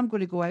 right, I'm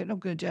going to go out and I'm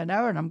going to do an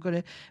hour and I'm going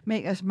to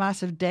make this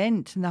massive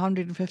dent in the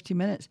 150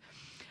 minutes.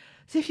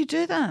 So if you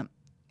do that,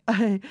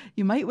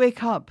 you might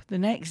wake up the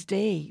next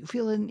day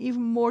feeling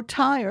even more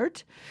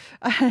tired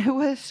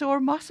with sore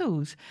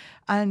muscles,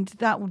 and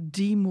that will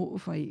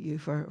demotivate you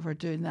for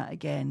doing that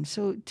again.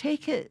 So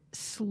take it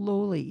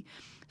slowly.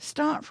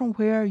 Start from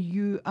where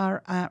you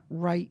are at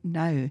right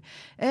now.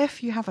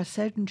 If you have a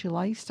sedentary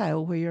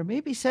lifestyle where you're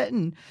maybe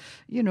sitting,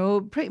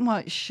 pretty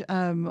much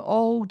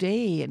all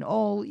day and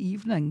all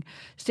evening,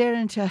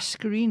 staring into a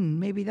screen,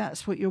 maybe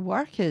that's what your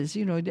work is,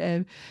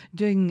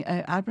 doing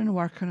admin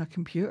work on a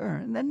computer.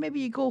 And then maybe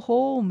you go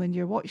home and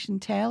you're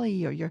watching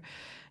telly, or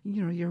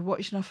you're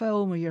watching a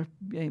film, or you're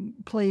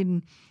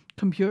playing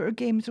computer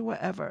games or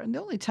whatever, and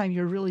the only time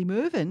you're really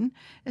moving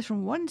is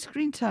from one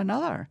screen to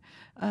another.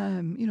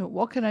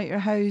 Walking out your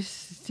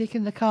house,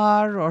 taking the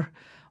car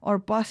or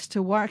bus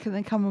to work, and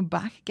then coming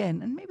back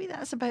again, and maybe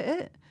that's about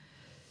it.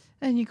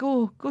 And you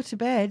go to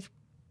bed,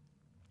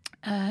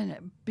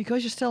 and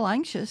because you're still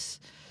anxious,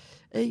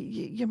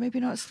 you're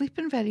maybe not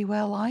sleeping very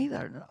well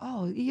either.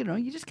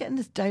 You just get in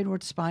this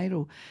downward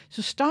spiral.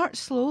 So start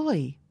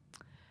slowly,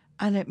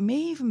 and it may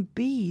even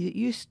be that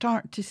you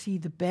start to see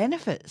the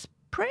benefits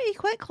pretty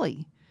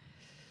quickly.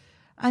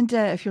 And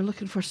if you're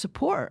looking for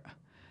support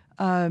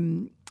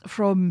from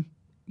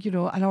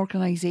an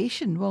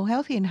organisation, well,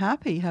 Healthy and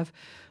Happy have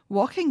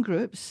walking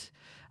groups,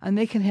 and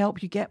they can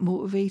help you get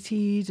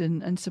motivated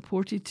and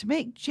supported to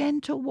make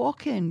gentle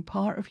walking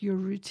part of your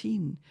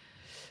routine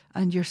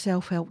and your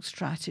self-help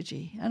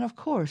strategy. And of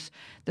course,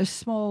 there's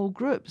small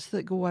groups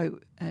that go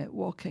out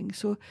walking.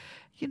 So,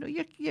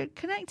 you're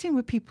connecting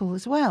with people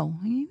as well.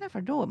 And you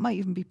never know, it might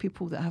even be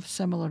people that have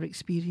similar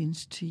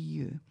experience to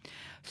you.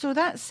 So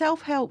that's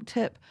self-help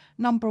tip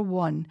number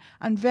 1,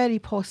 and very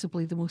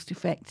possibly the most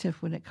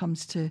effective when it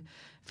comes to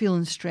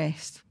feeling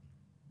stressed,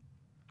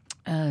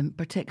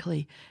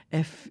 particularly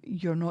if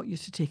you're not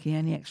used to taking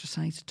any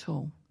exercise at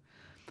all.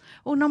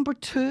 Well, number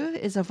 2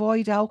 is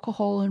avoid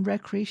alcohol and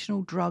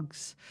recreational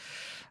drugs.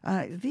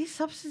 These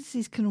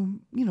substances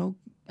can,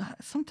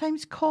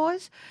 sometimes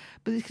cause,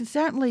 but they can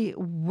certainly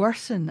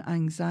worsen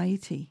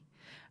anxiety.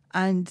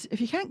 And if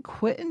you can't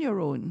quit on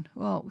your own,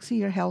 well, see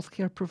your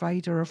healthcare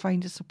provider or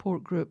find a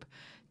support group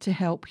to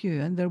help you.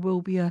 And there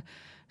will be a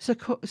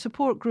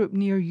support group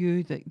near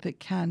you that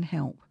can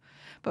help.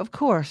 But of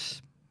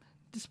course,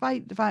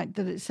 despite the fact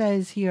that it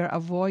says here,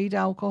 avoid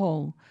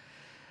alcohol,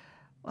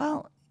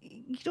 well,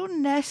 you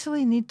don't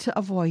necessarily need to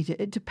avoid it.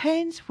 It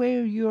depends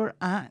where you're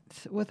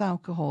at with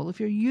alcohol. If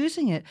you're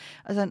using it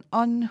as an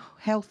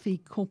unhealthy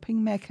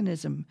coping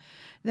mechanism,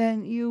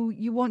 then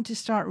you want to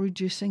start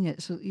reducing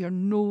it so that you're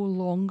no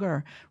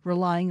longer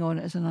relying on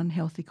it as an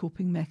unhealthy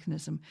coping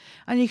mechanism.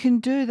 And you can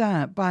do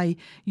that by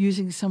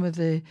using some of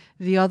the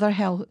other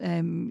health,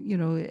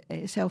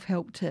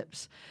 self-help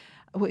tips,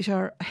 which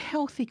are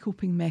healthy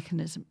coping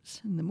mechanisms.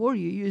 And the more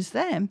you use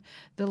them,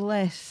 the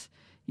less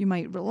you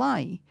might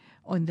rely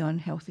on the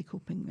unhealthy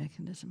coping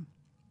mechanism.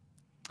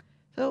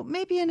 So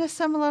maybe in a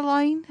similar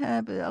line,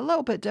 but a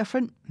little bit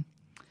different.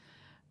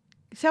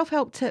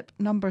 Self-help tip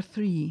number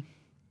 3,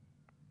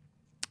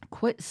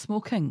 quit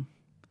smoking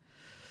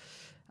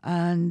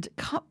and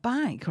cut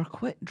back or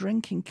quit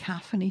drinking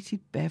caffeinated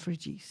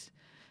beverages.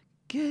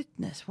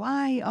 Goodness,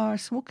 why are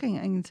smoking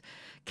and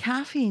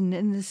caffeine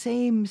in the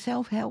same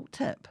self-help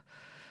tip?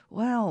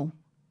 Well,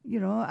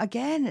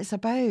 again, it's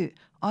about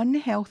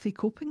unhealthy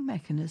coping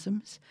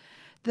mechanisms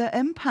that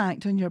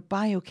impact on your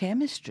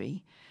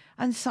biochemistry,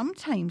 and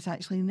sometimes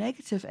actually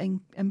negative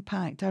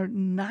impact our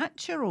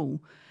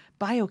natural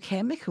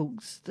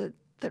biochemicals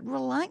that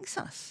relax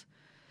us.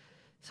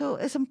 So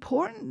it's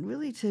important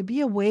really to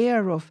be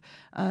aware of,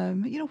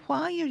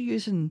 why you're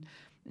using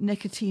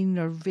nicotine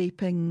or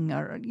vaping,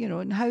 or,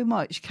 and how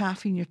much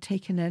caffeine you're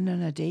taking in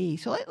a day.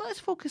 So let's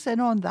focus in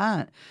on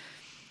that,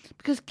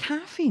 because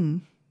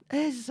caffeine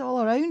is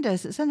all around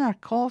us. It's in our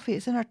coffee,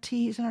 it's in our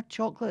tea, it's in our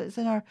chocolate, it's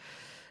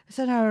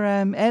in our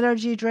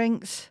energy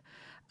drinks,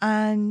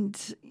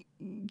 and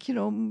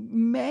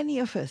many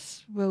of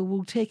us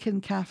will take in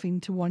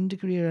caffeine to one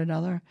degree or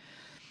another,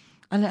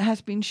 and it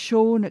has been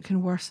shown it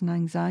can worsen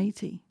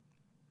anxiety.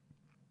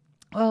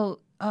 Well,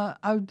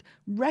 our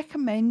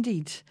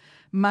recommended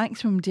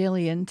maximum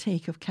daily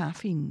intake of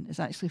caffeine is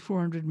actually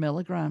 400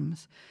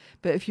 milligrams,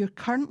 but if you're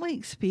currently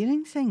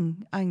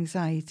experiencing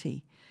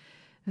anxiety,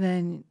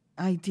 then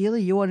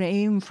ideally you want to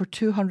aim for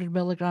 200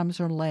 milligrams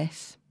or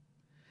less.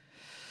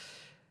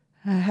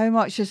 How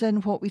much is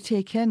in what we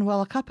take in?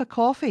 Well, a cup of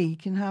coffee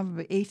can have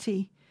about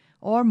 80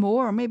 or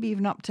more, or maybe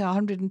even up to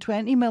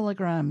 120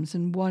 milligrams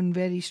in one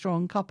very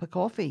strong cup of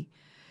coffee.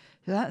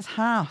 So that's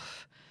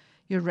half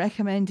your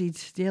recommended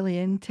daily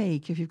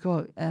intake if you've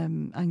got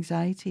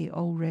anxiety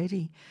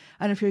already.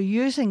 And if you're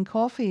using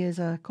coffee as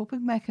a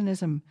coping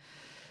mechanism,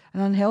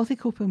 an unhealthy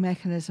coping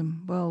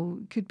mechanism, well,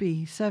 it could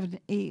be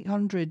 700,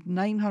 800,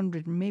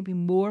 900, maybe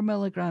more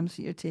milligrams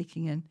that you're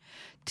taking in.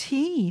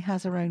 Tea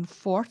has around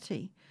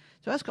 40,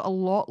 so that's got a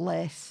lot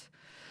less.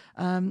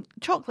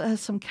 Chocolate has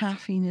some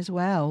caffeine as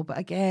well, but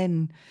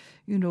again,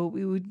 you know,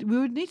 we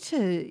would need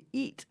to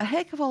eat a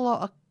heck of a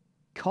lot of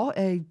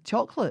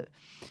chocolate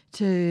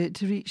to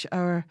reach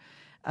our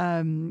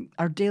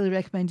daily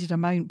recommended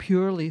amount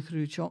purely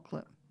through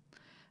chocolate.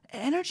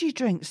 Energy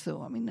drinks,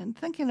 though, I mean, and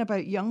thinking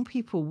about young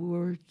people, we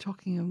were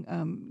talking,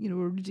 we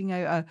were reading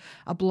out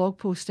a blog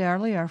post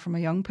earlier from a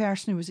young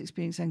person who was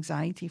experiencing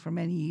anxiety for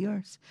many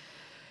years.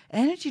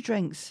 Energy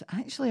drinks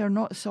actually are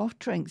not soft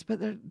drinks, but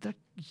they're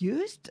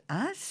used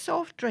as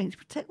soft drinks,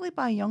 particularly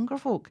by younger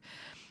folk.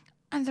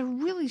 And they're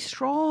really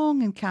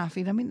strong in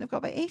caffeine. I mean, they've got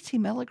about 80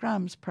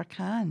 milligrams per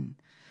can.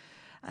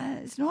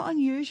 It's not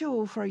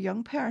unusual for a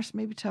young person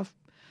maybe to have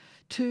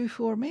 2,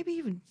 4, maybe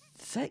even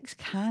 6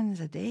 cans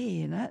a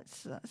day, and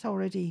that's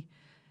already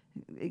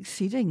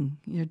exceeding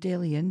your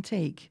daily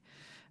intake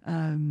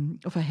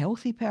of a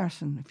healthy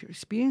person. If you're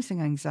experiencing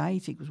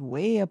anxiety, it goes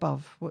way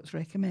above what's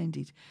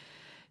recommended.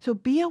 So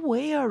be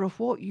aware of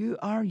what you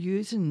are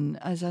using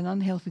as an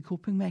unhealthy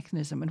coping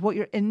mechanism and what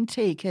your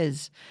intake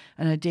is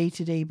on a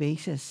day-to-day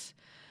basis.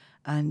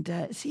 And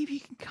see if you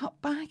can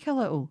cut back a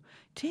little.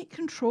 Take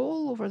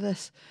control over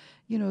this,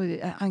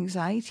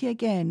 anxiety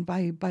again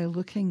by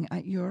looking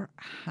at your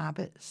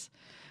habits.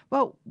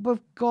 Well,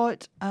 we've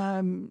got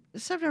 7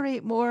 or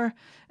 8 more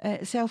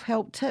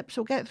self-help tips.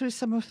 We'll get through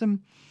some of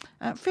them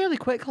fairly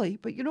quickly.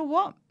 But you know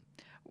what?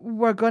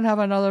 We're going to have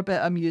another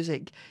bit of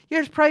music.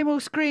 Here's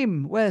Primal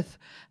Scream with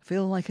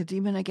Feeling Like a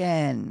Demon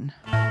Again.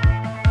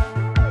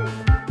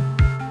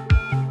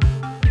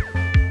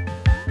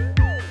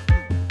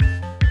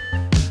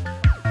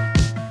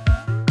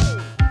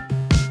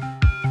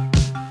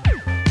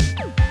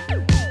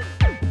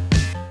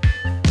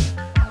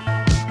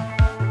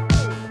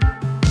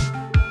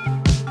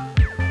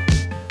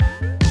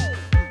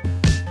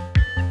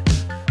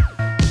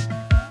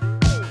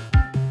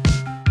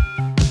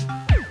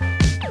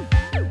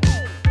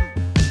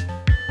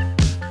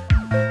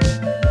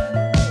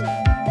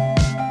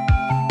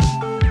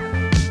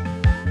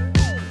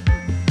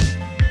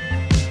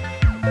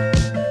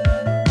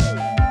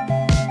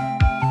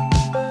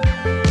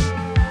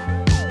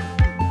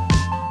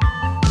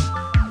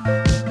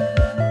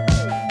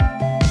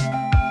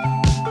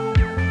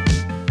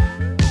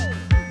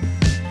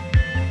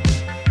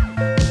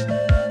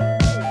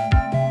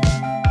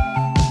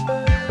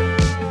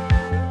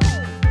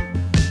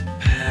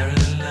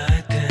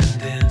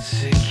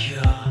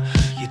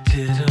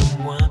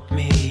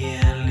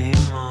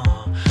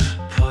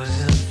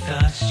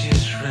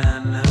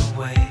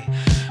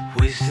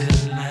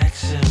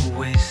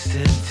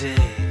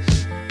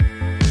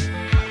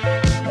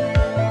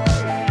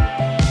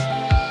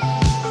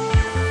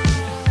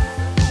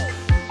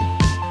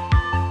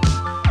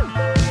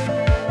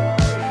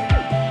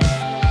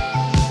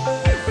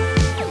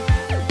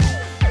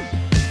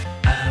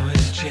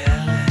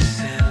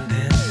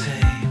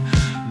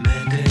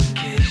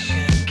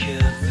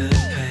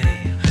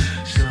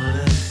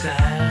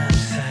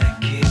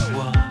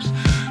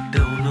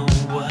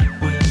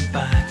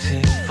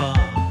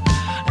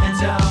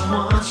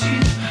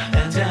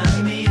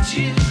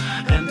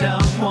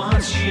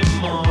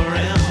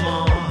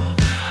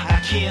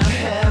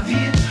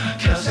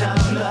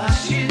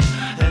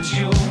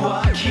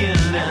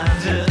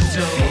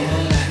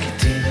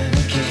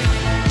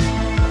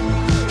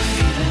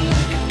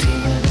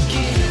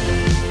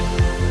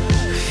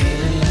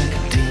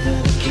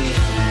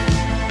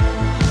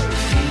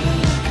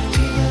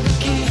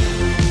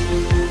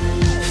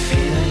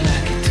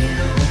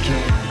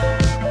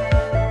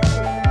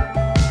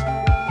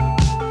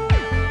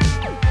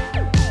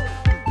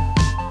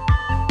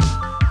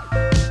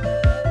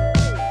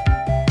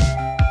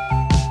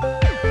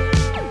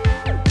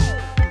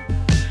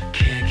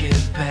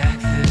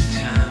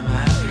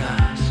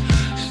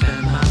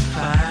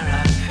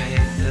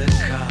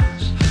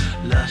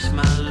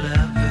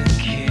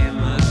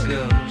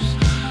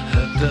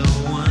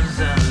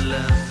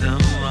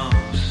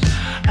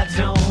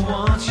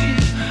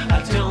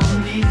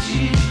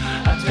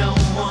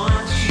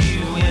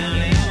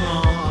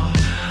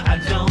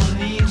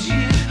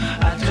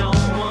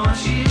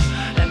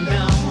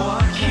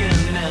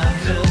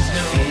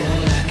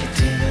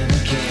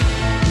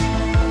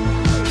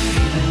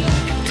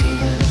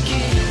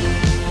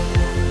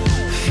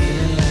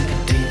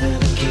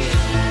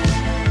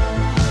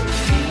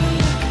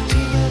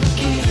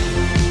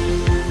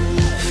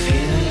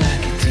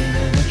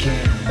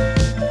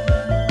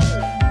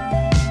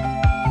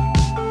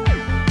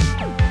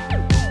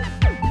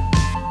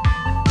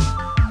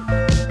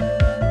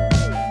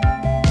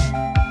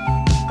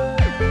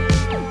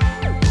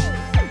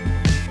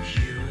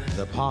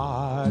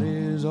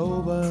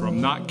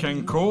 From Nat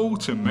King Cole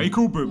to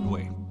Michael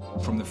Bublé,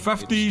 from the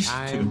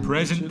 50s to the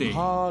present day.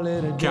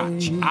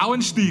 Catch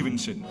Alan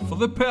Stevenson for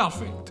the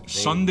perfect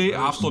Sunday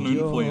afternoon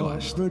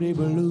playlist.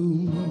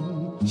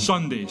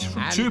 Sundays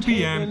from 2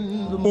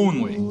 p.m,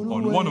 only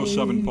on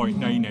 107.9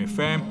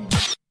 FM,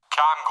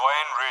 Cam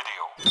Glen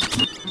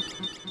Radio.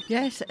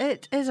 Yes,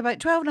 it is about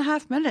 12 and a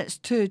half minutes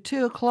to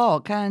 2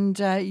 o'clock, and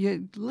you're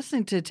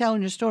listening to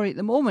Telling Your Story at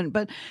the moment,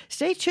 but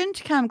stay tuned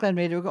to Cam Glen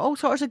Radio. We've got all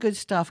sorts of good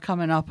stuff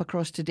coming up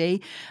across today,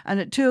 and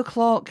at 2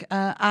 o'clock,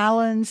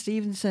 Alan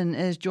Stevenson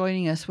is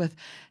joining us with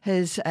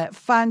his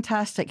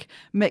fantastic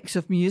mix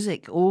of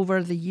music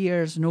over the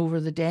years and over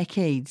the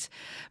decades.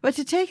 But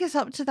to take us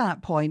up to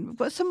that point, we've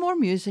got some more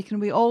music, and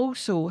we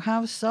also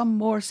have some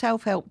more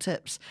self-help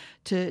tips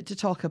to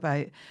talk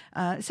about.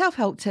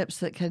 Self-help tips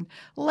that can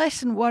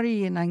lessen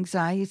worry and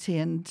anxiety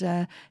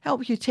and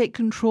help you take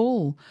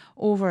control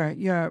over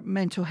your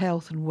mental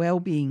health and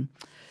well-being.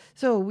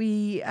 So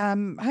we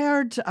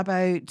heard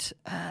about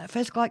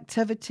physical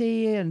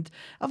activity and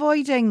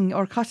avoiding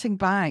or cutting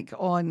back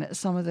on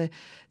some of the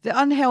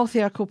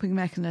unhealthier coping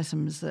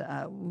mechanisms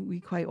that we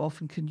quite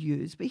often can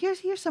use. But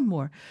here's some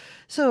more.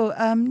 So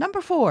number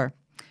 4,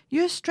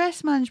 use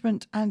stress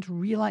management and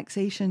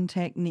relaxation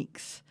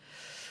techniques.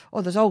 Oh,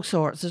 there's all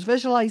sorts. There's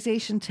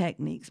visualization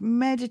techniques,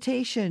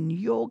 meditation,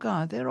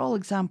 yoga. They're all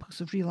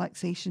examples of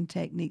relaxation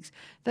techniques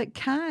that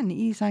can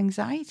ease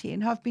anxiety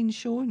and have been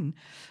shown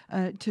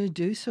to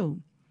do so.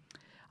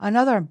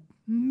 Another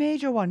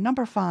major one,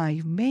 number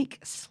 5, make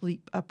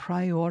sleep a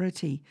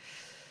priority.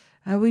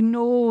 We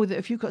know that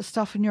if you've got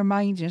stuff in your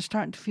mind and you're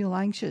starting to feel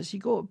anxious, you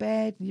go to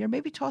bed and you're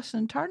maybe tossing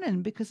and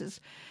turning because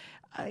it's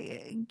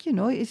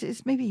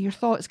maybe your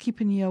thoughts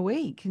keeping you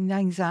awake and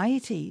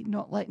anxiety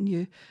not letting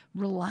you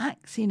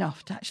relax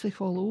enough to actually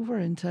fall over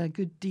into a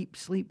good deep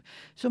sleep.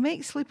 So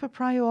make sleep a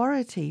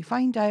priority.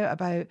 Find out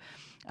about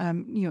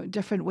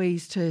different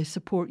ways to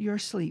support your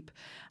sleep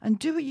and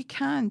do what you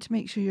can to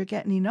make sure you're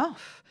getting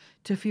enough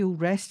to feel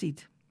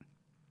rested.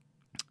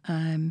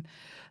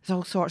 There's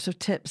all sorts of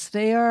tips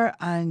there,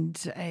 and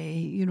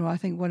I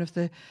think one of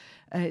the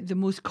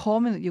most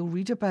common that you'll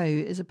read about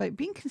is about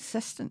being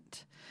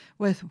consistent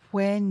with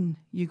when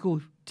you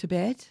go to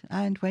bed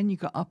and when you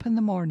get up in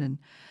the morning.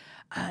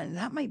 And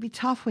that might be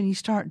tough when you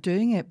start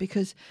doing it,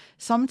 because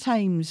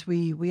sometimes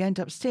we end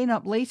up staying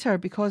up later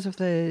because of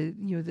the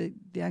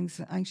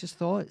anxious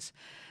thoughts,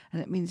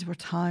 and it means we're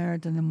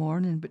tired in the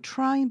morning. But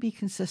try and be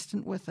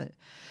consistent with it.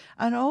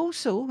 And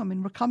also,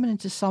 we're coming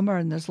into summer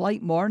and there's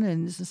light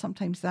mornings, and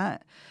sometimes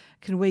that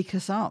can wake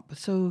us up.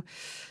 So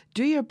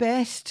do your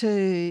best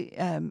to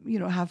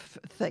have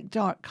thick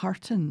dark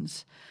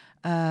curtains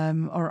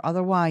or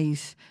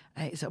otherwise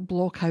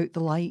block out the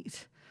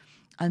light,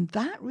 and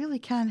that really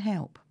can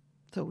help.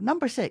 So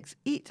number 6,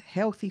 eat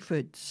healthy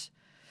foods.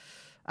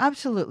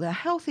 Absolutely, a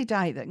healthy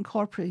diet that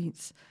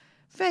incorporates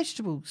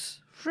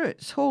vegetables,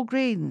 fruits, whole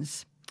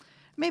grains,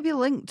 maybe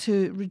linked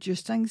to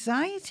reduced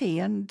anxiety.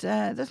 And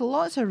there's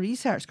lots of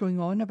research going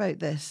on about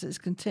this. It's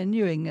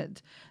continuing.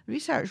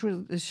 Research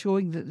is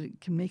showing that it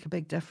can make a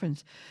big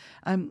difference.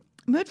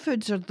 Mood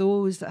foods are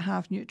those that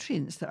have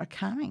nutrients that are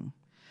calming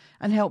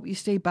and help you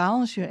stay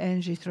balanced your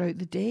energy throughout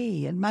the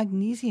day. And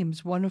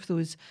magnesium's one of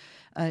those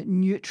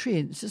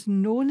nutrients. It's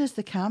known as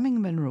the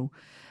calming mineral.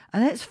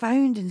 And it's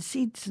found in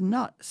seeds and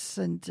nuts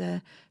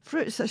and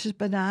fruits such as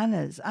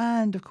bananas,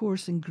 and of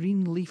course in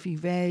green leafy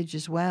veg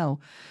as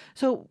well.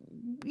 So,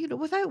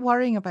 without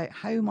worrying about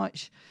how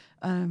much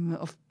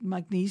of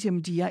magnesium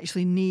do you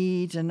actually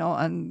need and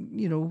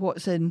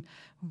what's in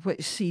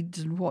which seeds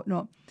and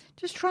whatnot,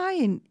 just try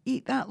and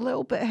eat that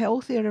little bit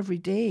healthier every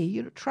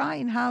day. Try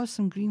and have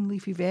some green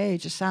leafy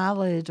veg, a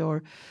salad,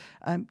 or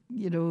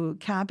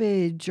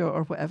cabbage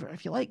or whatever.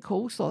 If you like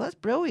coleslaw, that's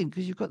brilliant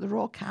because you've got the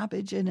raw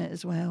cabbage in it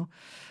as well.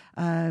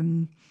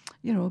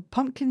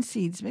 Pumpkin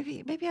seeds,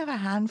 maybe have a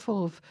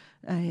handful of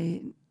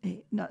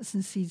nuts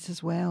and seeds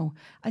as well,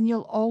 and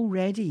you'll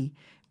already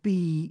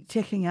be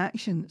taking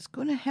action that's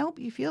going to help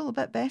you feel a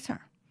bit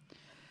better.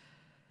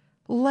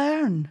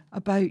 Learn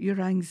about your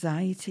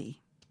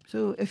anxiety.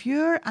 So if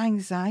your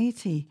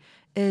anxiety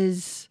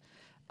is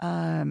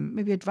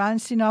maybe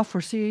advanced enough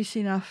or serious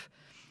enough,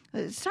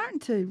 it's starting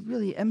to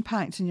really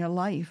impact in your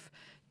life,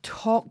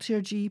 talk to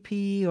your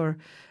GP or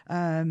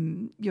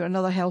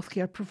another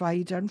healthcare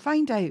provider and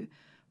find out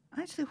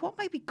actually what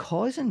might be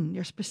causing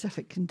your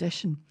specific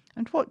condition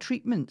and what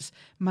treatments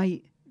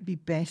might be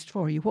best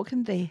for you. What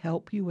can they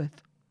help you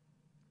with?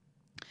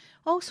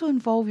 Also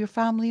involve your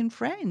family and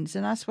friends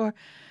and ask for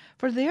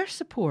their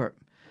support.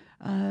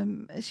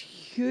 It's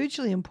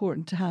hugely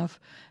important to have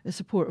the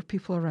support of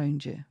people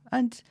around you.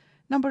 And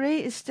number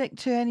 8 is stick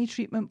to any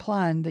treatment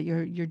plan that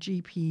your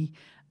GP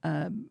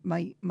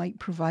might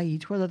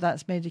provide, whether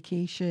that's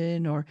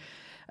medication or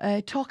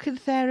talking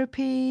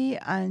therapy.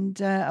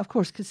 And of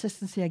course,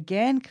 consistency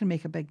again can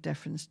make a big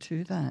difference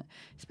to that,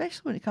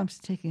 especially when it comes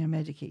to taking a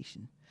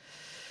medication.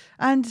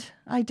 And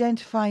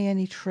identify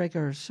any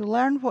triggers. So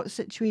learn what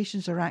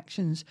situations or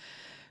actions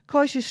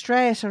cause you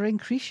stress or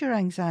increase your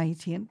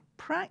anxiety, and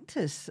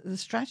practice the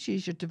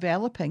strategies you're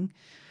developing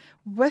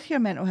with your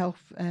mental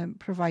health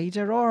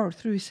provider or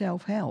through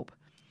self-help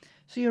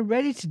So you're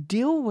ready to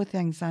deal with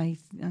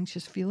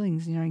anxious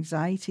feelings and your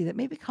anxiety that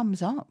maybe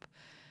comes up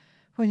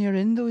when you're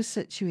in those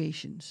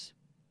situations.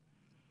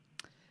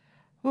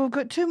 Well, we've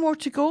got 2 more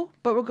to go,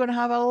 but we're going to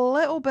have a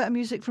little bit of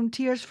music from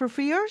Tears for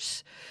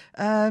Fears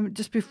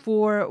just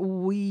before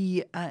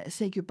we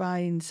say goodbye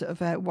and sort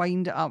of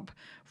wind it up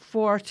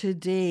for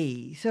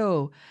today.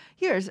 So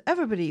here's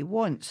Everybody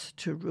Wants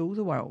to Rule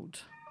the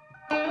World.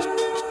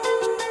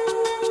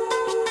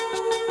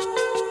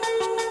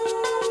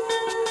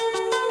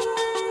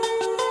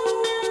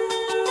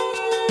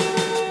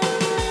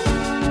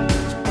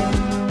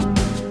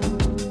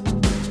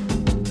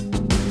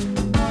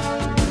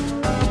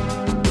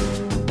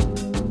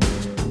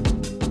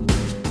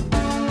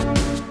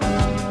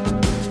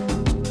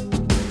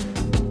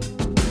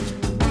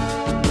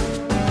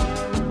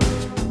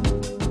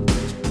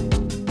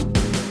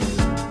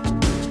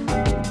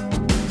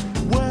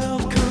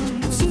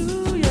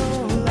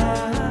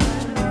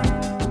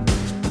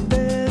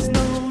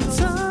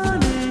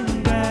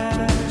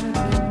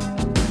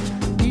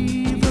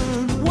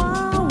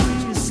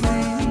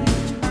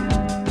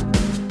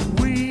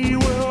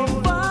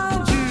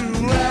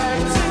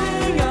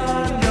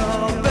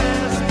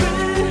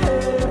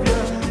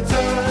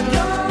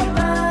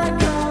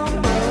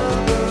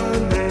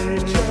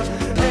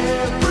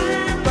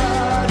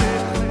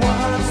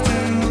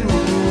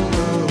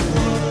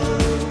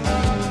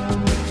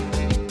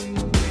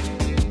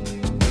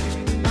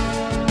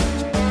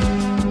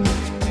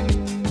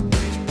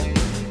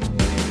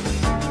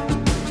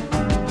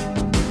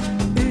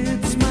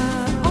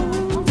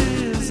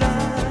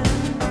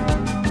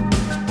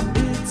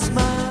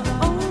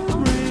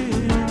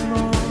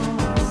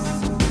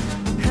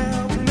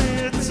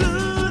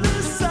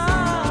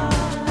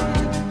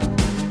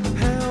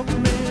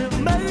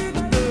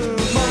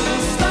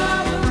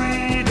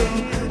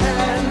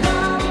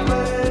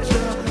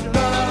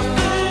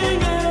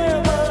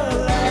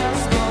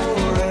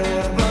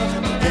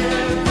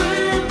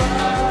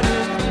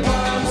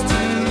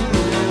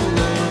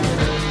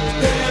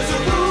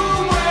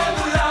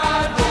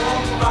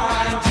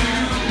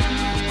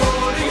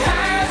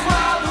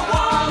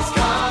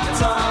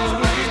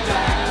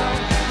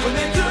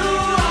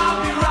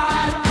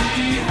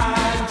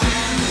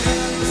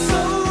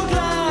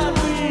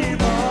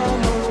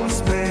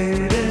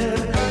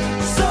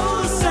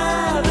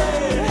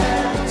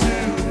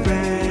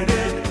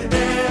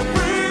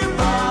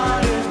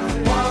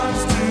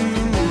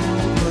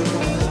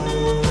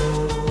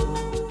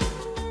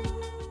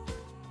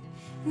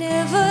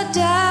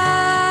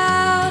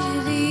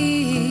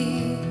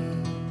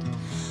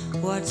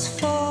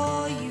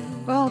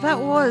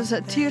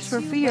 Tears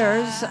for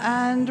Fears,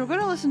 and we're going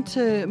to listen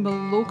to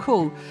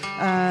Moloko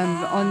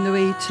on the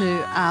way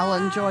to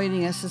Alan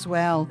joining us as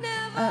well.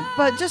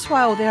 But just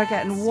while they're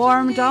getting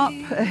warmed up,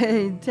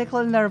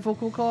 tickling their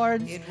vocal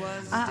cords,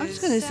 I'm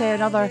just going to say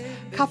another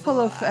couple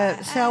of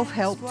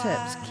self-help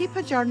tips. Keep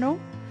a journal.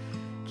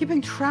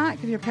 Keeping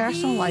track of your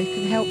personal life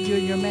can help you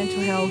and your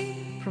mental health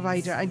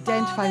provider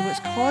identify what's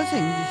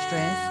causing you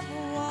stress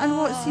and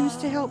what seems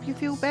to help you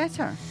feel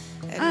better.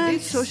 And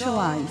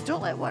socialise.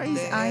 Don't let worries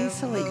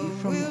isolate you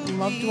from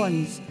loved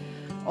ones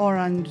or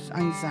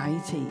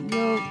anxiety.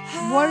 Your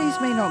worries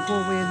may not go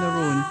away on their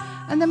own,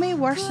 and they may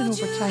worsen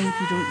over time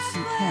if you don't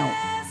seek help.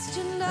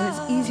 And it's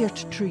easier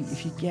to treat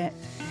if you get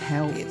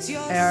help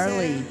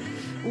early.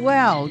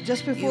 Well,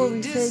 just before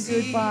we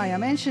say goodbye, I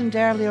mentioned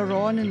earlier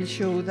on in the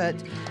show that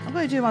I'm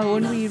going to do my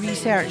own wee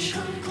research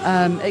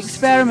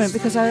experiment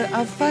because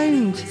I've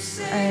found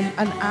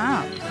an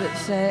app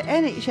that's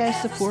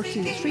NHS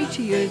supported. It's free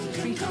to use, it's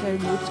free to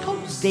download. It's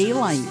called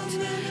Daylight,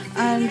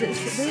 and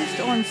it's based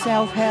on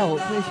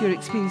self-help if you're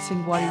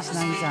experiencing worries and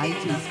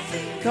anxieties.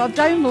 So I've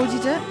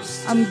downloaded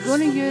it. I'm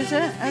going to use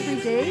it every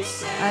day.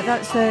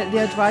 That's the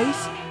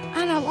advice.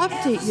 And I'll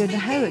update you on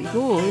how it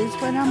goes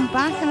when I'm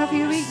back in a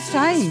few weeks'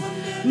 time.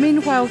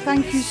 Meanwhile,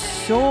 thank you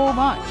so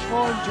much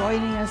for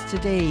joining us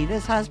today.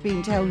 This has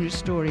been Telling Your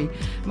Story.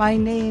 My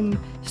name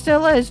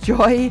still is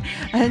Joy,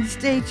 and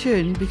stay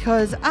tuned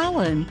because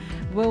Alan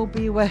will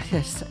be with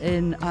us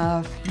in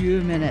a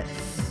few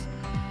minutes.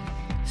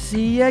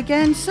 See you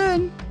again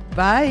soon.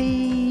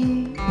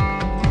 Bye.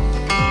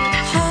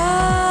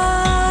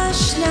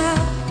 Hush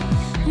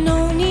now,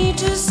 no need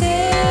to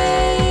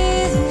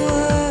say the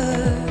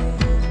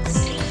words.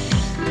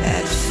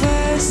 At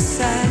first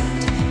sight,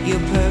 you're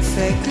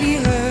perfectly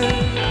hurt.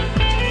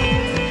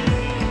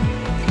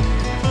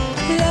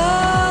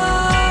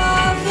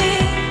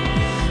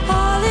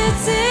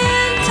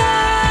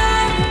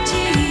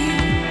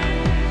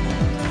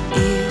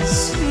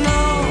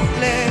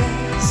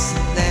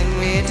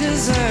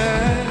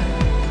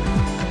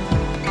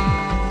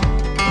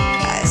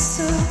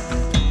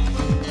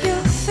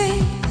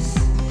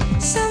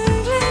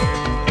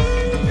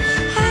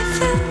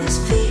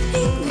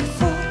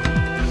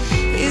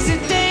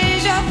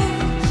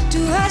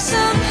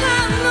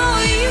 Somehow know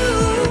you.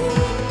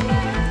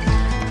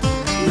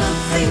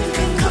 Nothing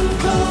can come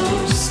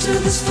close to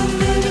this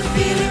familiar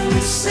feeling we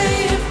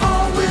say it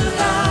all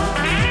without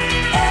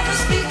ever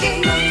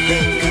speaking.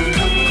 Nothing can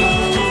come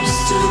close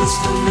to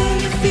this.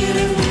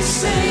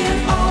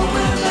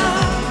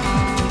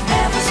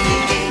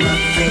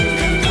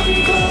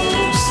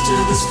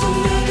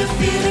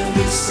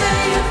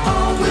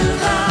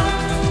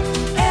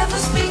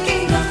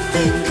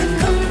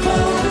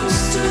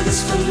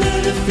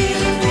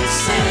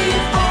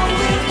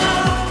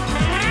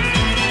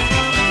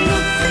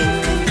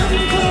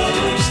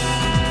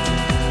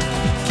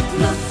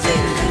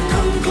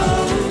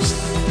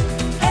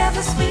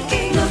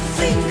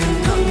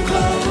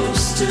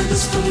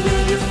 this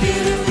familiar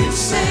feeling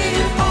insane.